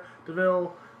 Sonya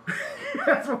Deville.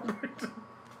 That's one person.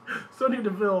 Sonya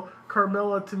Deville,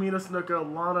 Carmella, Tamina Snuka,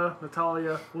 Lana,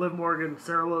 Natalya, Liv Morgan,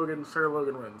 Sarah Logan. Sarah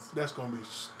Logan wins. That's going to be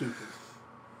stupid.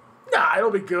 Nah, it'll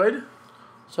be good.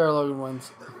 Sarah Logan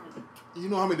wins. You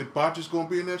know how many botches going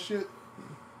to be in that shit?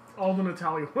 All the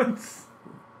Natalya wins.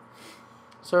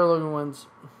 Sarah Logan wins.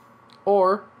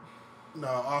 Or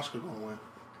Nah, Oscar going to win.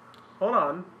 Hold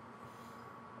on.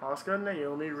 Asuka,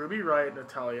 Naomi, Ruby Riott,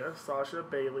 Natalya, Sasha,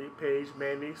 Bayley, Paige,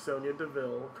 Mandy, Sonya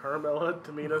Deville, Carmella,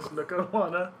 Tamina, Snuka,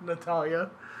 Lana, Natalya.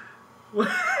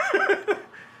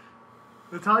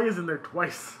 Natalya's in there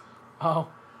twice. oh,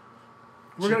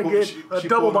 We're She gonna pull- get she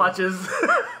double pulling- botches.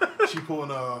 She pulling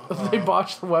they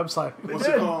botched the website. what's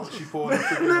did. it called? She pulling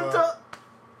freaking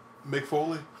Mick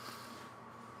Foley.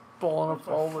 Pulling a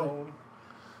phone. Phone.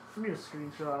 Give me a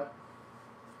screenshot.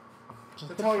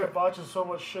 Natalya botches so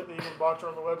much shit they even botch her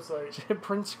on the website. Hit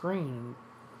print screen.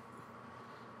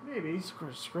 Maybe.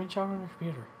 Screenshot on your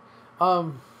computer.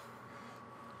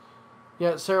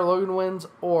 Yeah, Sarah Logan wins,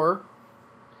 or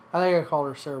I think I called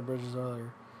her Sarah Bridges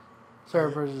earlier.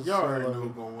 Sarah Bridges. Y'all Sarah already know Logan.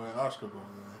 who's going to win. Oscar going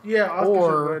to win. Yeah, Asuka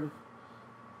Or- should win.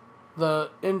 The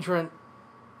entrant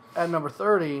at number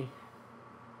 30.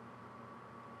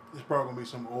 It's probably going to be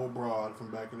some old broad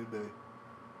from back in the day.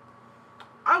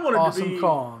 I wanted to Awesome be.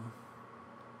 Kong.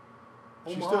 Oh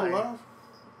She's my. still alive?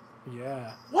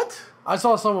 Yeah. What? I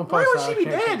saw someone Why post would that. she I be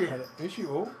can't take dead? credit. Ain't she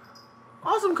old?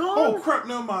 Awesome Kong? Oh, crap.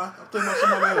 Never mind. I'm thinking about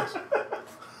somebody else.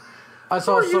 I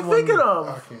saw What are you someone. thinking I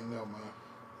of? can't. Never mind.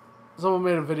 Someone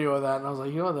made a video of that, and I was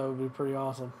like, you know what, that would be pretty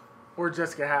awesome. Or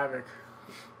Jessica Havoc.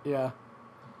 Yeah.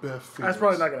 Beth Phoenix. That's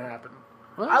probably not going to happen.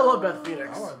 I love Beth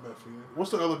Phoenix. I like Beth Phoenix.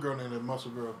 What's the other girl named that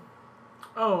muscle girl?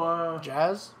 Oh,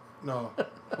 Jazz? No.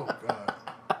 Oh, God.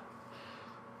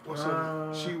 What's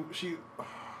her She...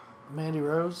 Mandy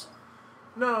Rose?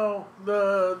 no,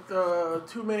 the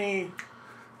too many.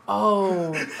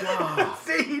 Oh, God.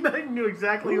 See, I knew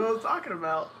exactly what I was talking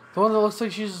about. The one that looks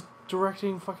like she's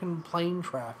directing fucking plane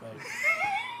traffic.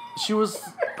 She was...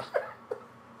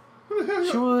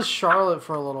 She was Charlotte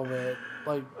for a little bit.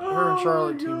 Like, her and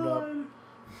Charlotte teamed up.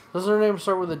 Doesn't her name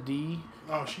start with a D?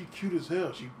 Oh, she cute as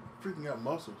hell. She freaking got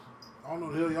muscles. I don't know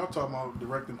what the hell y'all talking about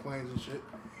directing planes and shit.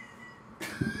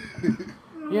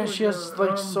 Yeah, she has,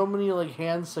 like, so many, like,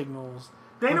 hand signals.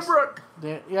 Dana Looks- Brooke.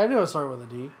 Yeah, I knew it started with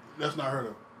a D. That's not her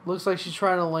though. Looks like she's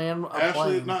trying to land a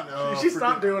Ashley, plane. not. She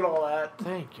stopped doing all that.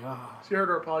 Thank God. She heard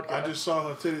our podcast. I just saw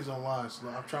her titties online, so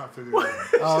I'm trying to figure it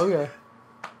out. Oh, okay.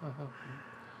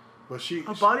 But she, a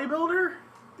bodybuilder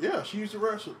yeah, she used to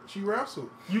wrestle. She wrestled.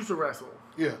 used to wrestle.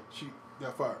 Yeah, she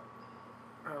got fired.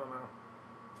 I don't know.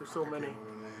 There's so many. Can't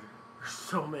remember her name. There's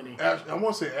so many. I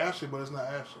want to say Ashley, but it's not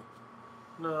Ashley.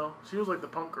 No, she was like the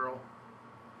punk girl.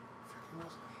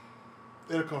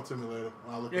 It'll come to me later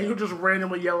when I look Yeah, at he'll it. just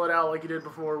randomly yell it out like you did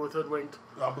before with Hoodwinked.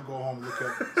 I'm gonna go home and look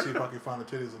at see if I can find the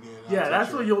titties again. Yeah,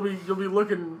 that's what you'll be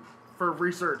looking for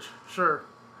research. Sure.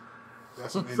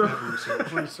 That's some in-depth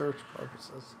research. Research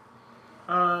purposes.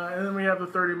 And then we have the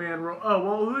 30-man Royal. Oh,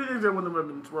 well, who do you think's going to win the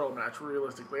women's Royal match,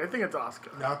 realistically? I think it's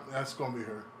Asuka. Now, that's gonna be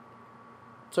her.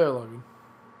 Sarah Logan.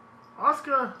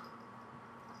 Asuka,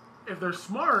 if they're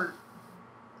smart,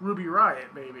 Ruby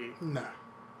Riott, maybe. Nah.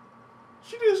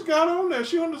 She just got on there.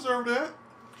 She don't deserve that.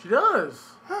 She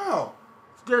does. How?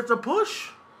 That's a push.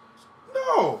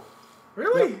 No.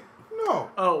 Really? No.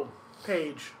 Oh,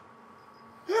 Paige.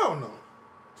 Hell no.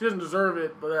 She doesn't deserve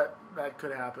it, but that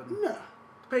could happen. Nah.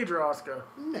 Paige or Asuka?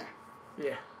 Nah.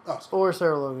 Yeah. Asuka. Or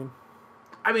Sarah Logan.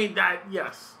 I mean,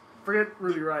 yes. Forget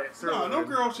Ruby Riott. Sarah No, no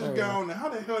Logan. girls just got on there. How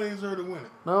the hell they deserve to win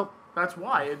it? Nope. That's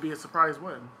why it'd be a surprise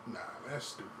win. Nah, that's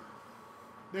stupid.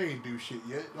 They ain't do shit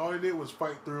yet. All they did was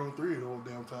fight 3-on-3 the whole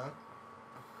damn time.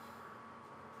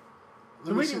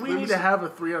 We need to have a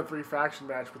 3-on-3 faction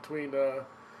match between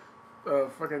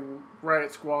fucking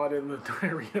Riot Squad and the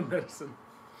Diarrhea Medicine.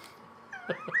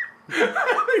 I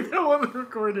think that wasn't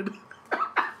recorded.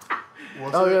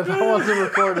 Oh yeah, that wasn't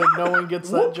recorded. No one gets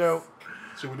that joke.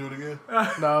 Should we do it again?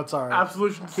 No, it's alright.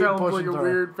 Absolution Keep sounds like pushing a through.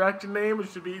 weird faction name. It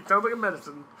sounds like a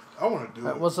medicine. I want to do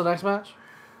it. What's the next match?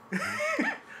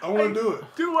 I want to do it.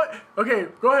 Do what? Okay,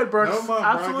 go ahead, Brooks. Never mind,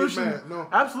 Brian, get Absolution. mad. No.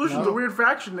 Absolution's No. a weird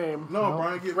faction name. No,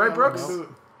 Brian, get Right, mad. Brooks? I wanna do it.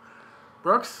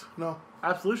 Brooks? No.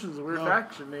 Absolution's a weird No.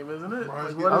 faction name, isn't it? Brian's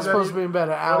Like, getting I was that supposed to be in bed an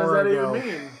what hour does that ago. even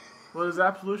mean? What does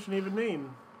Absolution even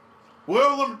mean?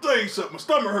 Well, let me tell you something. My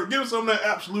stomach hurt. Give me some of that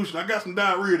Absolution. I got some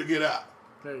diarrhea to get out.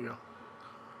 There you go.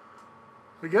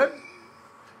 We good?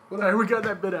 All right, we got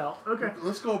that bit out. Okay.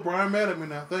 Let's go. Brian mad at me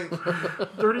now. Thanks.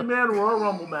 30-man Royal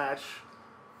Rumble match.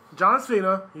 John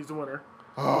Cena, he's the winner.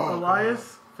 Oh,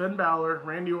 Elias, Finn Balor,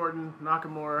 Randy Orton,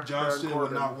 Nakamura, God. John Baron Cena will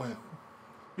Corbin. not win.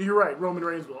 You're right. Roman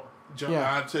Reigns will.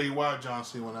 Yeah. I'll tell you why John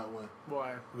Cena will not win.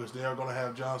 Why? Because they are going to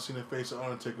have John Cena face the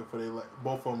Undertaker for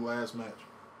both of them last match.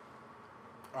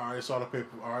 All right, saw the paper.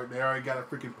 All right, they already got a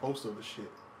freaking poster of the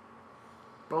shit.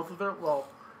 Both of them? Well,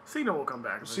 Cena will come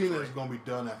back. Cena eventually. is going to be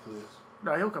done after this.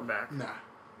 No, he'll come back. Nah.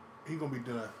 He going to be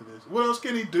done after this. What else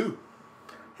can he do?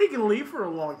 He can leave for a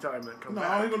long time and then come No, all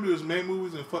back. he going to do is make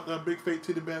movies and fuck that big fake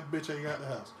titty bad bitch ain't got the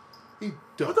house. He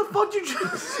done. What the fuck did you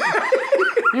just say?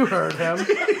 You heard him.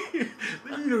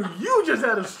 you just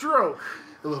had a stroke.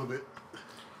 A little bit.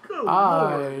 Good Lord.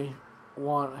 I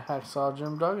want Hacksaw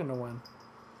Jim Duggan to win.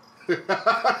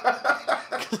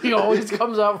 Because he always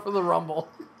comes out for the Rumble.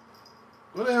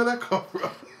 Where the hell that come from?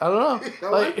 I don't know.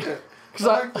 I like that. Cause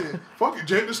I like that. Fuck it,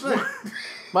 Jake the Snake.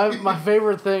 my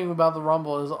favorite thing about the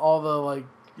Rumble is all the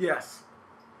Yes.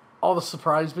 all the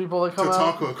surprise people that come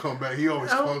out. Tatanka will come back. He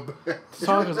always Oh. comes back.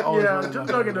 Tatanka's always Yeah, winning Jim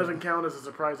that. Duggan doesn't count as a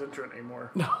surprise entrant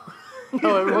anymore.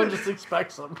 No, everyone just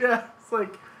expects him. Yeah, it's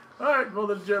like, all right, well,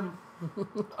 there's Jim. Oh,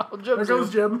 There Jim's goes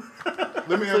Jim.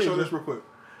 Let me ask y'all this real quick.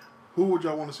 Who would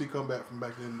y'all want to see come back from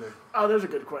back in the day? Oh, there's a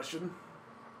good question.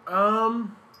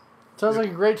 Sounds like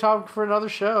a great topic for another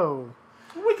show.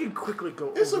 We can quickly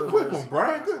go It's a over quick this. one,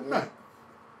 Brian. Good night.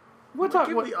 What Give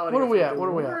time? What the are audience we a at? What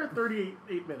are we We're at? at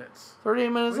 38 minutes. 38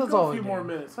 minutes. We That's go all a they few need. more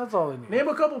minutes. That's all they need. Name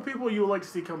a couple people you would like to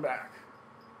see come back.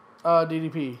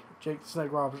 DDP, Jake the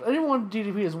Snake Roberts. Anyone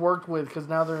DDP has worked with because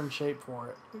now they're in shape for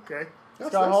it. Okay.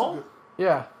 That's Scott a Hall? good-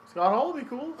 Yeah. Scott Hall would be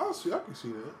cool. I can see that. I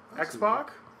see X-Pac?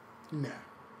 that. Nah.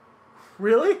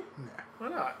 Really? Nah. Why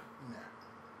not? Nah.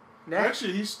 Next.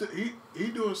 Actually, he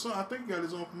doing something. I think he got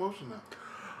his own promotion now.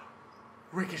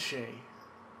 Ricochet.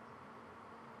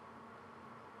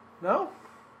 No?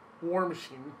 War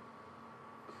Machine.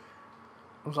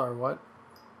 I'm sorry. What?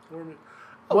 War Ma-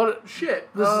 What?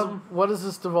 Shit. This is, what has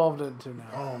this devolved into now?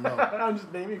 I don't know. I'm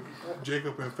just naming people.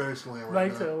 Jacob in Fantasyland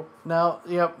right now. Naito. Now,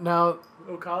 yep. Now,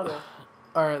 Okada.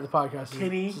 all right. The podcast.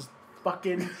 Kenny. Is,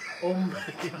 Fucking. Oh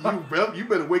my God. You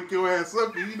better wake your ass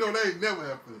up. You know that ain't never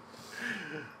happened.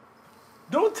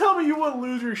 Don't tell me you wouldn't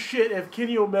lose your shit if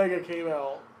Kenny Omega came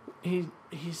out. he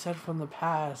said from the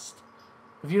past.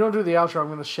 If you don't do the outro, I'm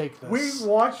gonna shake this. We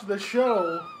watched the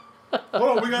show.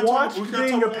 Hold on, we got Watched to talk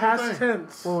being a about past one thing.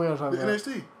 tense. What are we gonna talk The about?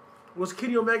 NXT. Was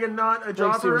Kenny Omega not a NXT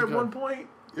jobber was at good. one point?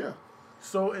 Yeah.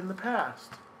 So in the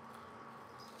past.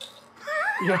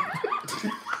 Yeah.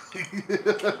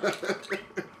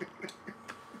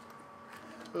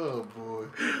 Oh boy.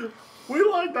 We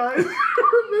like that for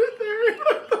a minute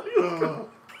there.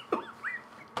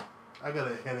 I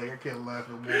got a headache. I can't laugh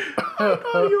no more. I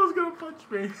thought he was gonna punch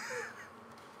me.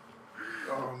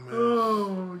 Oh man. Oh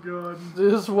my God.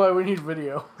 This is why we need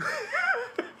video.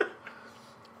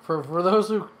 For those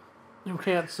who You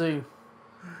can't see.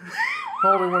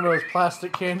 Holding one of those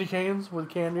plastic candy canes with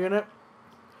candy in it.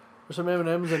 There's some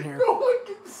M&Ms in here. No one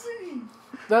can see.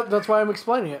 That's why I'm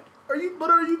explaining it. Are you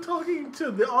talking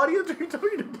to the audience or are you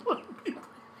talking to blind people?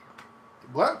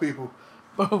 Black people.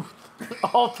 Both.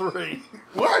 All three.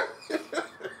 What?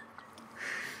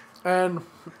 And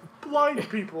Blind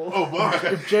people. Oh, black.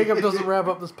 if Jacob doesn't wrap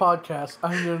up this podcast,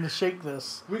 I'm going to shake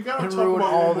this We gotta and talk ruin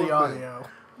about all one the more thing. audio.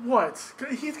 What?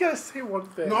 He's got to say one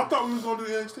thing. No, I thought we was gonna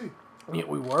do NXT. Yeah,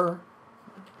 we were.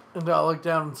 Until I looked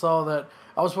down and saw that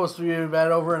I was supposed to be in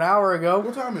bed over an hour ago.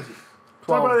 What time is it?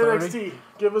 Talk about 12:30. NXT.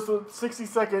 Give us a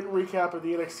 60-second recap of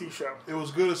the NXT show. It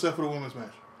was good except for the women's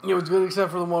match. It was good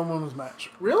except for the one women's match.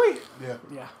 Really? Yeah.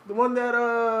 Yeah. The one that,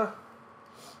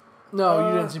 No,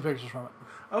 you didn't see pictures from it.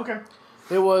 Okay.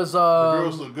 It was The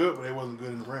girls looked good, but they wasn't good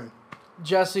in the ring.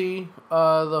 Jessie,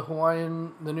 the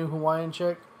new Hawaiian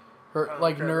chick, her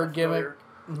Okay, nerd that's gimmick,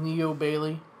 familiar. Neo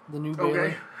Bailey, the new Okay.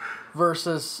 Bailey,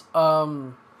 versus I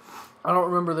don't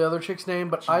remember the other chick's name,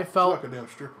 but I She's felt like a damn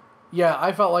stripper.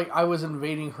 I felt like I was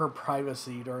invading her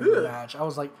privacy during the match. I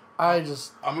was like, I'm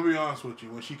gonna be honest with you.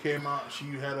 When she came out, she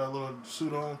had a little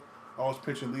suit on. I was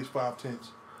pitching at least 5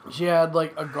 tenths. she had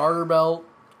like a garter belt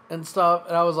and stuff,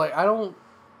 and I was like, I don't.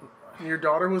 Your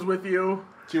daughter was with you.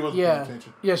 She wasn't paying Yeah,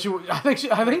 attention. yeah.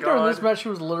 I think during this God. match she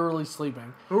was literally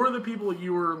sleeping. Who were the people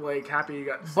you were like happy you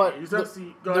got to see? But You got to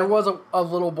see, go there ahead. was a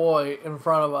little boy in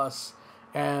front of us,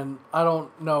 and I don't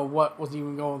know what was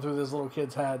even going through this little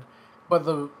kid's head. But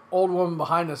the old woman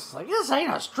behind us is like, "This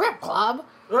ain't a strip club,"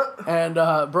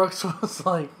 and Brooks was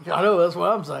like, "I know, that's what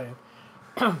I'm saying."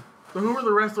 So who were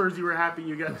the wrestlers you were happy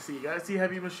you got to see? You got to see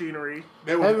Heavy Machinery.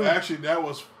 That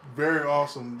was very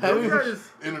awesome. Heavy Very Mach-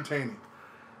 entertaining.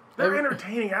 They're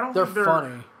entertaining. I don't They're think they're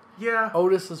funny. Yeah.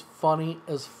 Otis is funny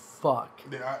as fuck.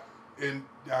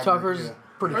 Tucker's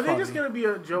Pretty Are they funny. just gonna be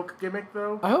a joke gimmick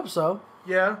though? I hope so.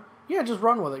 Yeah. Yeah, just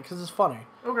run with it because it's funny.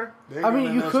 Okay. I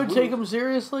mean, you could take them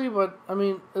seriously, but I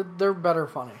mean, they're better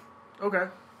funny. Okay.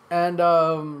 And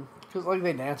because like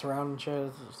they dance around and shit,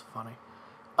 it's just funny.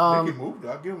 They can move.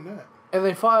 I'll give them that. And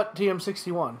they fought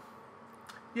TM61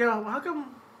 Yeah. Well, how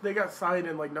come they got signed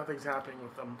and like nothing's happening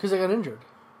with them? because they got injured.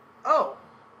 Oh.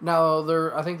 Now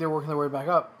I think they're working their way back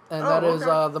up, and Oh, that is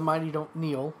okay. the Mighty Don't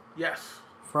Kneel Yes.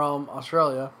 from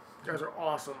Australia. You guys are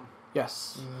awesome.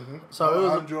 Yes. Mm-hmm. So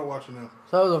I enjoy watching them.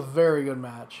 So that was a very good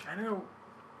match. I know.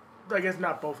 I guess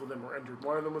not both of them were injured.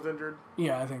 One of them was injured.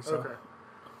 Yeah, I think so. Okay.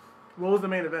 What was the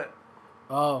main event?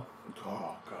 Oh,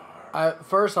 Oh God. at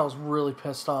first I was really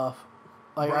pissed off.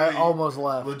 Like Brian, I almost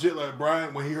left. Legit, like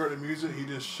Brian, when he heard the music,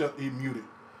 he muted.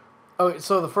 Okay,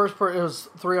 so the first part, it was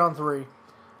 3-on-3.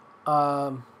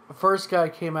 The first guy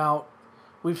came out.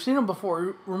 We've seen him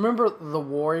before. Remember the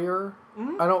Warrior?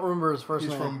 Mm-hmm. I don't remember his first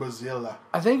He's name. from Brazil.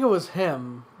 I think it was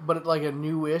him, but like a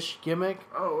newish gimmick.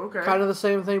 Oh, okay. Kind of the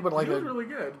same thing, but like he was really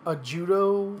good. a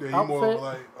judo Yeah, he outfit. more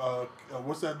like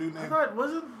what's that dude I name? thought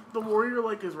wasn't the Warrior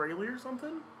like Israeli or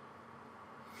something?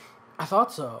 I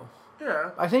thought so.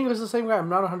 Yeah. I think it was the same guy. I'm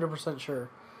not 100% sure.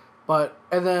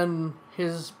 And then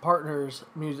his partner's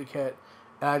music hit,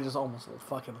 and I just almost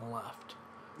fucking left.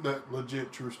 That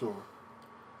legit true story.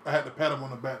 I had to pat him on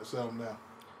the back to settle him down.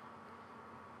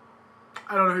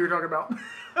 I don't know who you're talking about.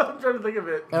 I'm trying to think of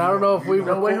it. And I don't know if we've...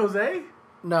 No Way Jose?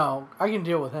 No, I can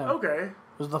deal with him. Okay. It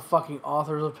was the fucking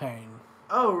Authors of Pain.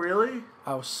 Oh, really?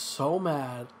 I was so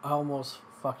mad, I almost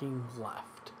fucking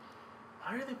left.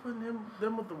 Why are they putting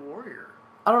them with the Warrior?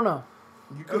 I don't know.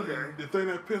 You could. Okay. The thing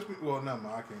that pissed me. Well, never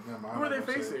mind. I can't. Never mind. Who are I'm they not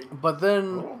gonna say it. facing? But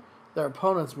then Oh. their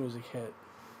opponent's music hit,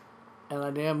 and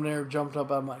I damn near jumped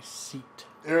up out of my seat.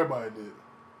 Everybody did.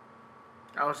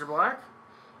 Aleister Black?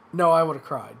 No, I would have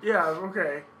cried. Yeah,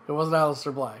 okay. It wasn't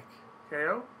Aleister Black.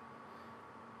 KO?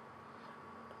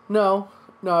 No,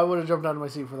 I would have jumped out of my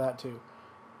seat for that too.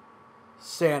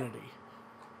 Sanity.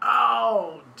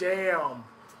 Oh, damn.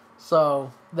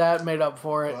 So that made up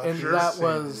for it, Well, and sure, that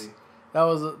Sanity.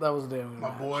 was a damn good My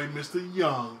match. boy, Mr.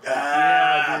 Young.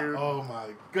 Yeah, dude. Oh my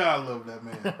God, I love that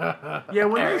man. Yeah,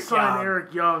 when they Eric signed Young.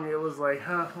 Eric Young, it was like,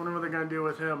 huh, I wonder what they're going to do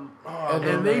with him. Oh, And And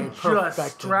then they they just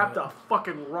perfected strapped it. a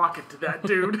fucking rocket to that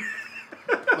dude.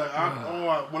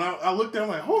 when I looked at him,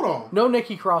 like, hold on. No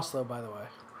Nikki Cross though, by the way.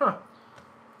 Huh.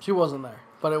 She wasn't there,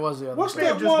 but it was the other. What's girl.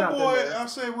 that just one not been boy? there. I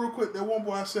say real quick. That one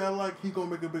boy I said I like. He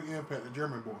gonna make a big impact. The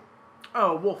German boy.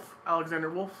 Oh, Wolf. Alexander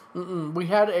Wolf. We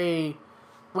had a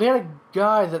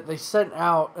guy that they sent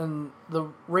out, and the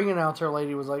ring announcer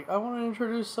lady was like, "I want to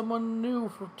introduce someone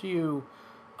new to you."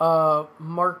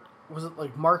 Was it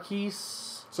like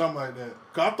Marquise? Something like that.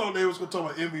 Cause I thought they was gonna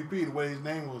talk about MVP the way his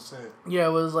name was said. Yeah,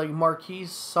 it was like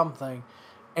Marquise something,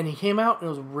 and he came out and it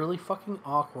was really fucking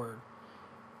awkward.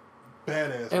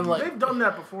 Badass. And, like- They've done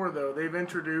that before, though. They've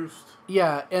introduced...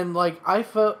 Yeah, and like I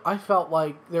felt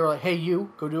like they were like, "Hey,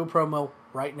 you go do a promo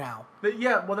right now."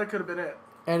 Yeah, well, that could have been it.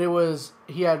 And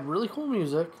he had really cool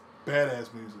music,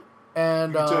 badass music.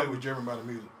 and You can tell he was German by the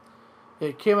music.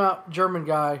 it came out German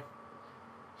guy.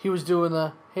 He was doing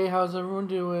the, "Hey, how's everyone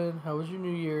doing? How was your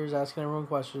New Year's?" Asking everyone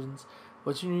questions.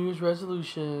 "What's your New Year's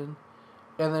resolution?"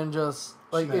 And then just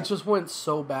like Snap. it just went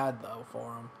so bad though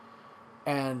for him,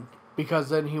 and because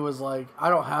then he was like, "I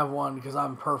don't have one because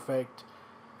I'm perfect.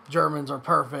 Germans are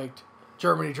perfect.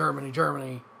 Germany, Germany,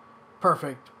 Germany,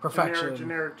 perfect, perfection.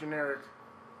 Generic.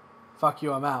 Fuck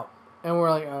you, I'm out." And we're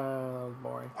like, that was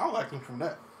boring. I liked him from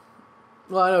that.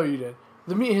 Well, I know you did.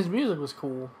 His music was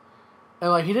cool,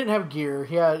 and like he didn't have gear.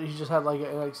 He just had like an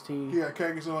NXT. He had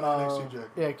khakis on an NXT jacket.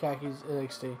 Yeah, khakis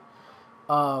NXT. Is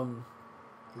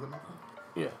that my phone?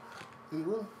 Yeah. Is it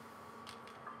really?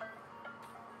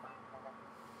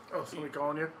 Oh, somebody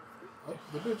calling you?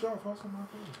 The bitch off also my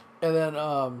phone. And then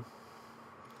and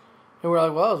we're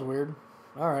like, well, that was weird.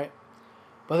 All right,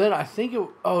 but then I think it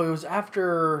was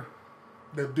after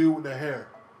The dude with the hair.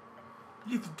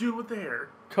 He's the dude with the hair.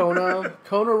 Kona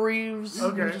Reeves. We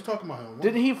were Okay. just talking about him.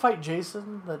 Didn't he fight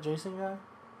Jason? That Jason guy?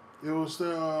 It was The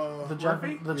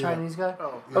Murphy? the Yeah. Chinese guy?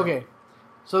 Oh. Yeah. Okay.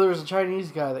 So there was a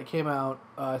Chinese guy that came out.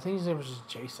 I think his name was just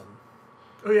Jason.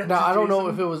 Oh, yeah. Now, just I don't know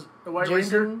Jason, if it was the White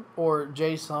Jason Ranger? or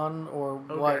Jason or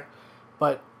what, Okay.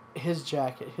 but his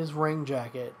jacket, his ring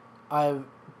jacket,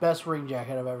 best ring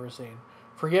jacket I've ever seen.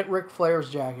 Forget Ric Flair's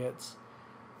jackets.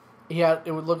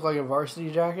 It would look like a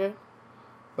varsity jacket,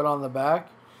 but on the back,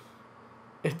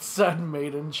 it said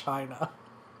 "Made in China."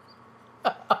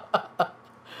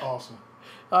 awesome.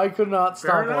 I could not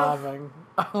stop Fair enough. laughing.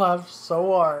 I laughed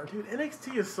so hard. Dude,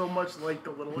 NXT is so much like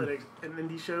the little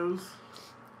indie shows.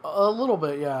 A little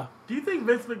bit, yeah, Do you think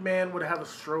Vince McMahon would have a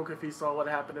stroke if he saw what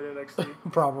happened at NXT?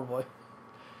 probably.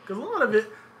 Because a lot of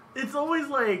it's always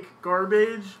like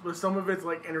garbage, but some of it's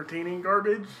like entertaining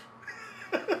garbage.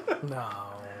 No.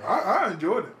 I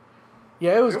enjoyed it.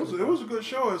 Yeah, it was. It was a good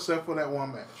show except for that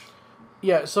one match.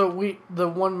 Yeah, so the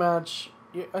one match.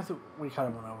 Yeah, I think we kind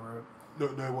of went over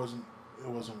it. It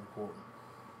wasn't recorded.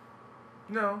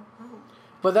 No.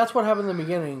 But that's what happened in the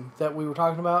beginning that we were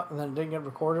talking about, and then it didn't get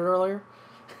recorded earlier.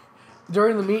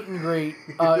 During the meet and greet,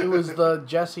 it was the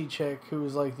Jessie chick who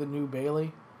was like the new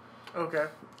Bailey. Okay.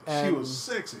 She And was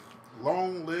sexy.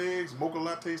 Long legs, mocha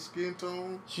latte skin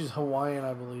tone. she's Hawaiian,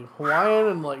 I believe. Hawaiian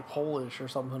and like Polish or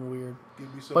something weird.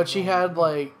 Give me some But she long- had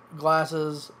like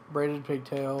glasses, braided like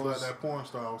pigtails, that porn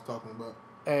star I was talking about.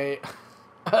 a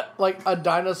like a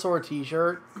dinosaur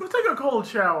T-shirt, Go take a cold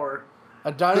shower.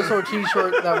 a dinosaur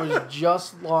T-shirt that was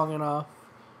just long enough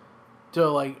to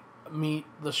like meet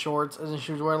the shorts, and then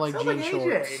she was wearing like Sounds jean like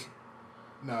shorts. AJ.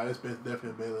 Nah, it's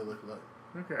definitely Bailey looking like.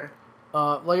 Okay.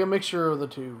 Like a mixture of the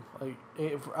two. Like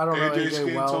I don't know AJ AJ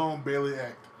skin well. tone, Bailey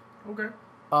act. Okay.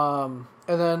 And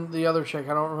then the other chick,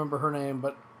 I don't remember her name,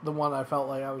 but the one I felt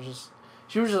like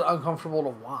she was just uncomfortable to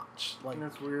watch. Like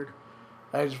That's weird.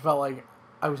 I just felt like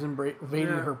I was invading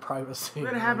Yeah. her privacy.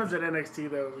 That happens at NXT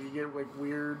though. You get like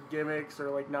weird gimmicks or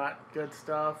like not good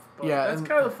stuff. But Yeah, that's and-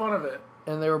 kind of the fun of it.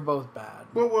 And they were both bad.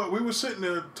 But we were sitting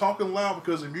there talking loud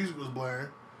because the music was blaring.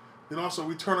 Then also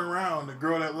we turned around, the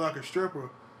girl that looked like a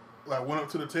stripper, like went up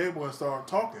to the table and started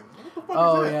talking. What the fuck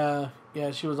Oh is that?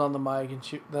 yeah, she was on the mic,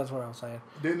 and that's what I was saying.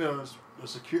 Then the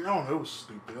security, I don't know, it was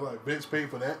stupid. Like Vince paid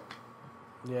for that.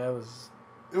 Yeah, it was.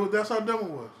 That's how dumb it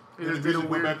was. They And just the did a music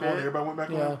went weird back on. bit. Everybody went back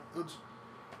Yeah. on.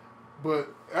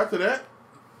 But after that,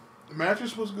 the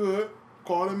matches was good.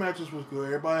 Quality matches was good.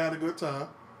 Everybody had a good time.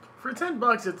 For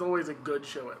 $10, it's always a good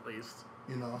show at least.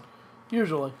 You know.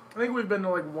 Usually, I think we've been to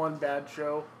like one bad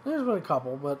show. there's been a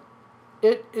couple, but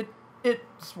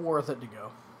it's worth it to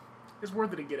go. It's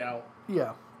worth it to get out.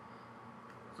 Yeah.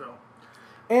 So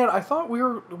And I thought we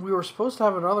were supposed to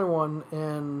have another one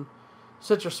in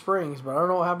Citrus Springs, but I don't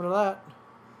know what happened to that.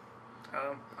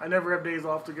 I never have days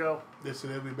off to go. They said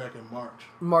they'll be back in March.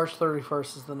 March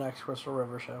 31st is the next Crystal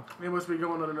River show. They must be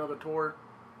going on another tour.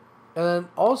 And then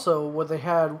also what they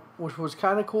had, which was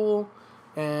kind of cool,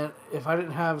 and if I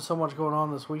didn't have so much going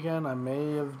on this weekend, I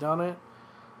may have done it.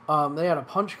 They had a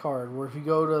punch card where if you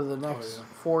go to the next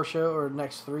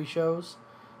 3 shows,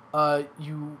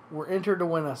 you were entered to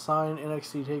win a signed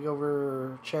NXT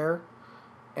TakeOver chair,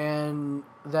 and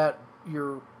that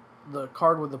the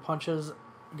card with the punches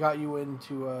got you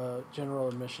into a general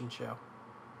admission show.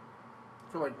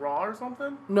 For like Raw or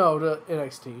something? No, to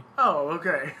NXT. Oh,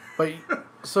 okay. But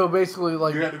so basically,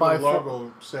 like You had to go buy to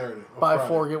Largo Saturday. Or buy Friday.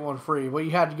 4 get 1 free. But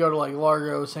you had to go to like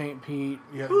Largo, St. Pete.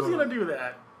 You had to Who's go to- gonna do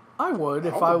that? I would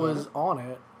if I I would. was on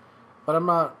it, but I'm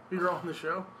not. You're on the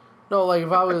show? No, like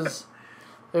if I was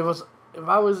If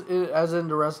I was as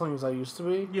into wrestling as I used to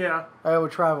be, Yeah. I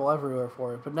would travel everywhere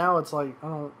for it. But now it's like, I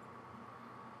don't...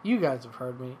 You guys have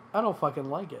heard me. I don't fucking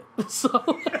like it. So,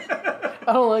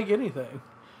 I don't like anything.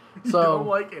 You So, don't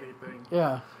like anything.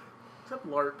 yeah. Except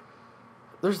LARP.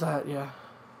 There's that, yeah.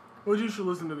 Well, you should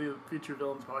listen to the Future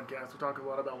Villains podcast. We talk a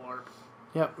lot about LARP.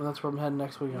 Yep, and that's where I'm heading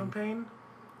next You in weekend. pain?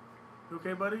 You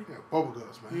okay, buddy? Yeah, bubble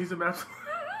guts, You man. need some absolute...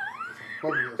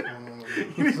 Bubble guts going on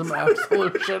over there. Some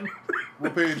Absolution.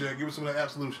 What page, Jack? Give us some of that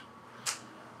Absolution.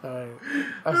 Alright.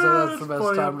 I said that's the That's best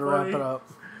funny, time to wrap funny. it up.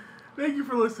 Thank you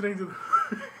for listening to the...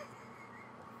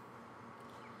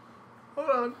 Hold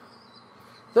on.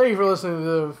 Thank you for listening to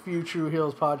the Few True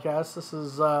Heels podcast. This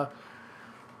is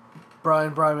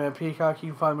Brian Peacock.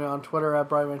 You can find me on Twitter at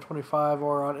BrianMan25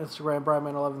 or on Instagram,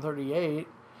 BrianMan1138.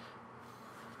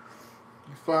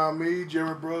 You find me,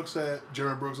 Jeremy Brooks, at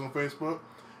Jeremy Brooks on Facebook,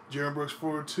 Jeremy Brooks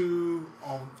 42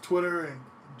 on Twitter, and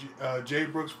J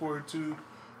Brooks 42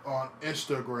 on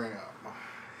Instagram.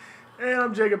 And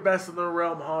I'm Jacob Best in the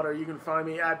Realm Haunter. You can find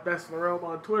me at Best in the Realm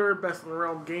on Twitter, Best in the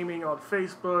Realm Gaming on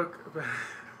Facebook.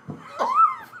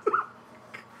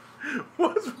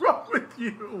 What's wrong with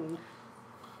you?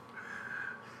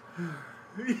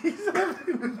 He's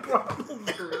having problems.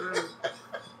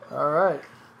 Alright.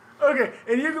 Okay,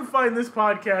 and you can find this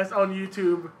podcast on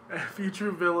YouTube at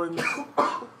Future Villains.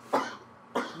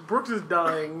 Brooks is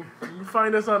dying. You can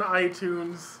find us on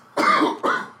iTunes.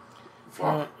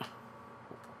 Alright.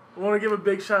 I want to give a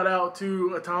big shout out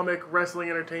to Atomic Wrestling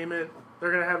Entertainment.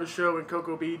 They're going to have a show in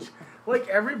Cocoa Beach. Like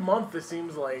every month, it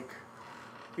seems like.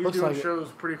 He's Looks doing like it. shows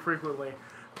pretty frequently.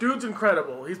 Dude's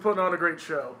incredible. He's putting on a great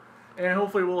show. And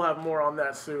hopefully we'll have more on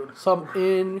that soon. Some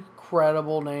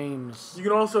incredible names. You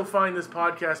can also find this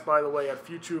podcast, by the way, at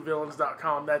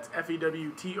FewTrueVillains.com. That's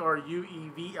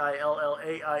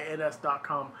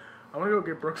FewTrueVillains.com. I'm going to go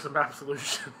get Brooks some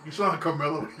Absolution. You sound like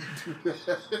Carmelo when you do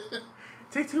that.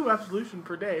 Take 2 Absolution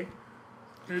per day.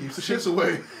 Keep the shits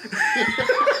away.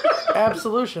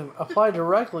 Absolution. Apply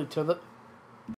directly to the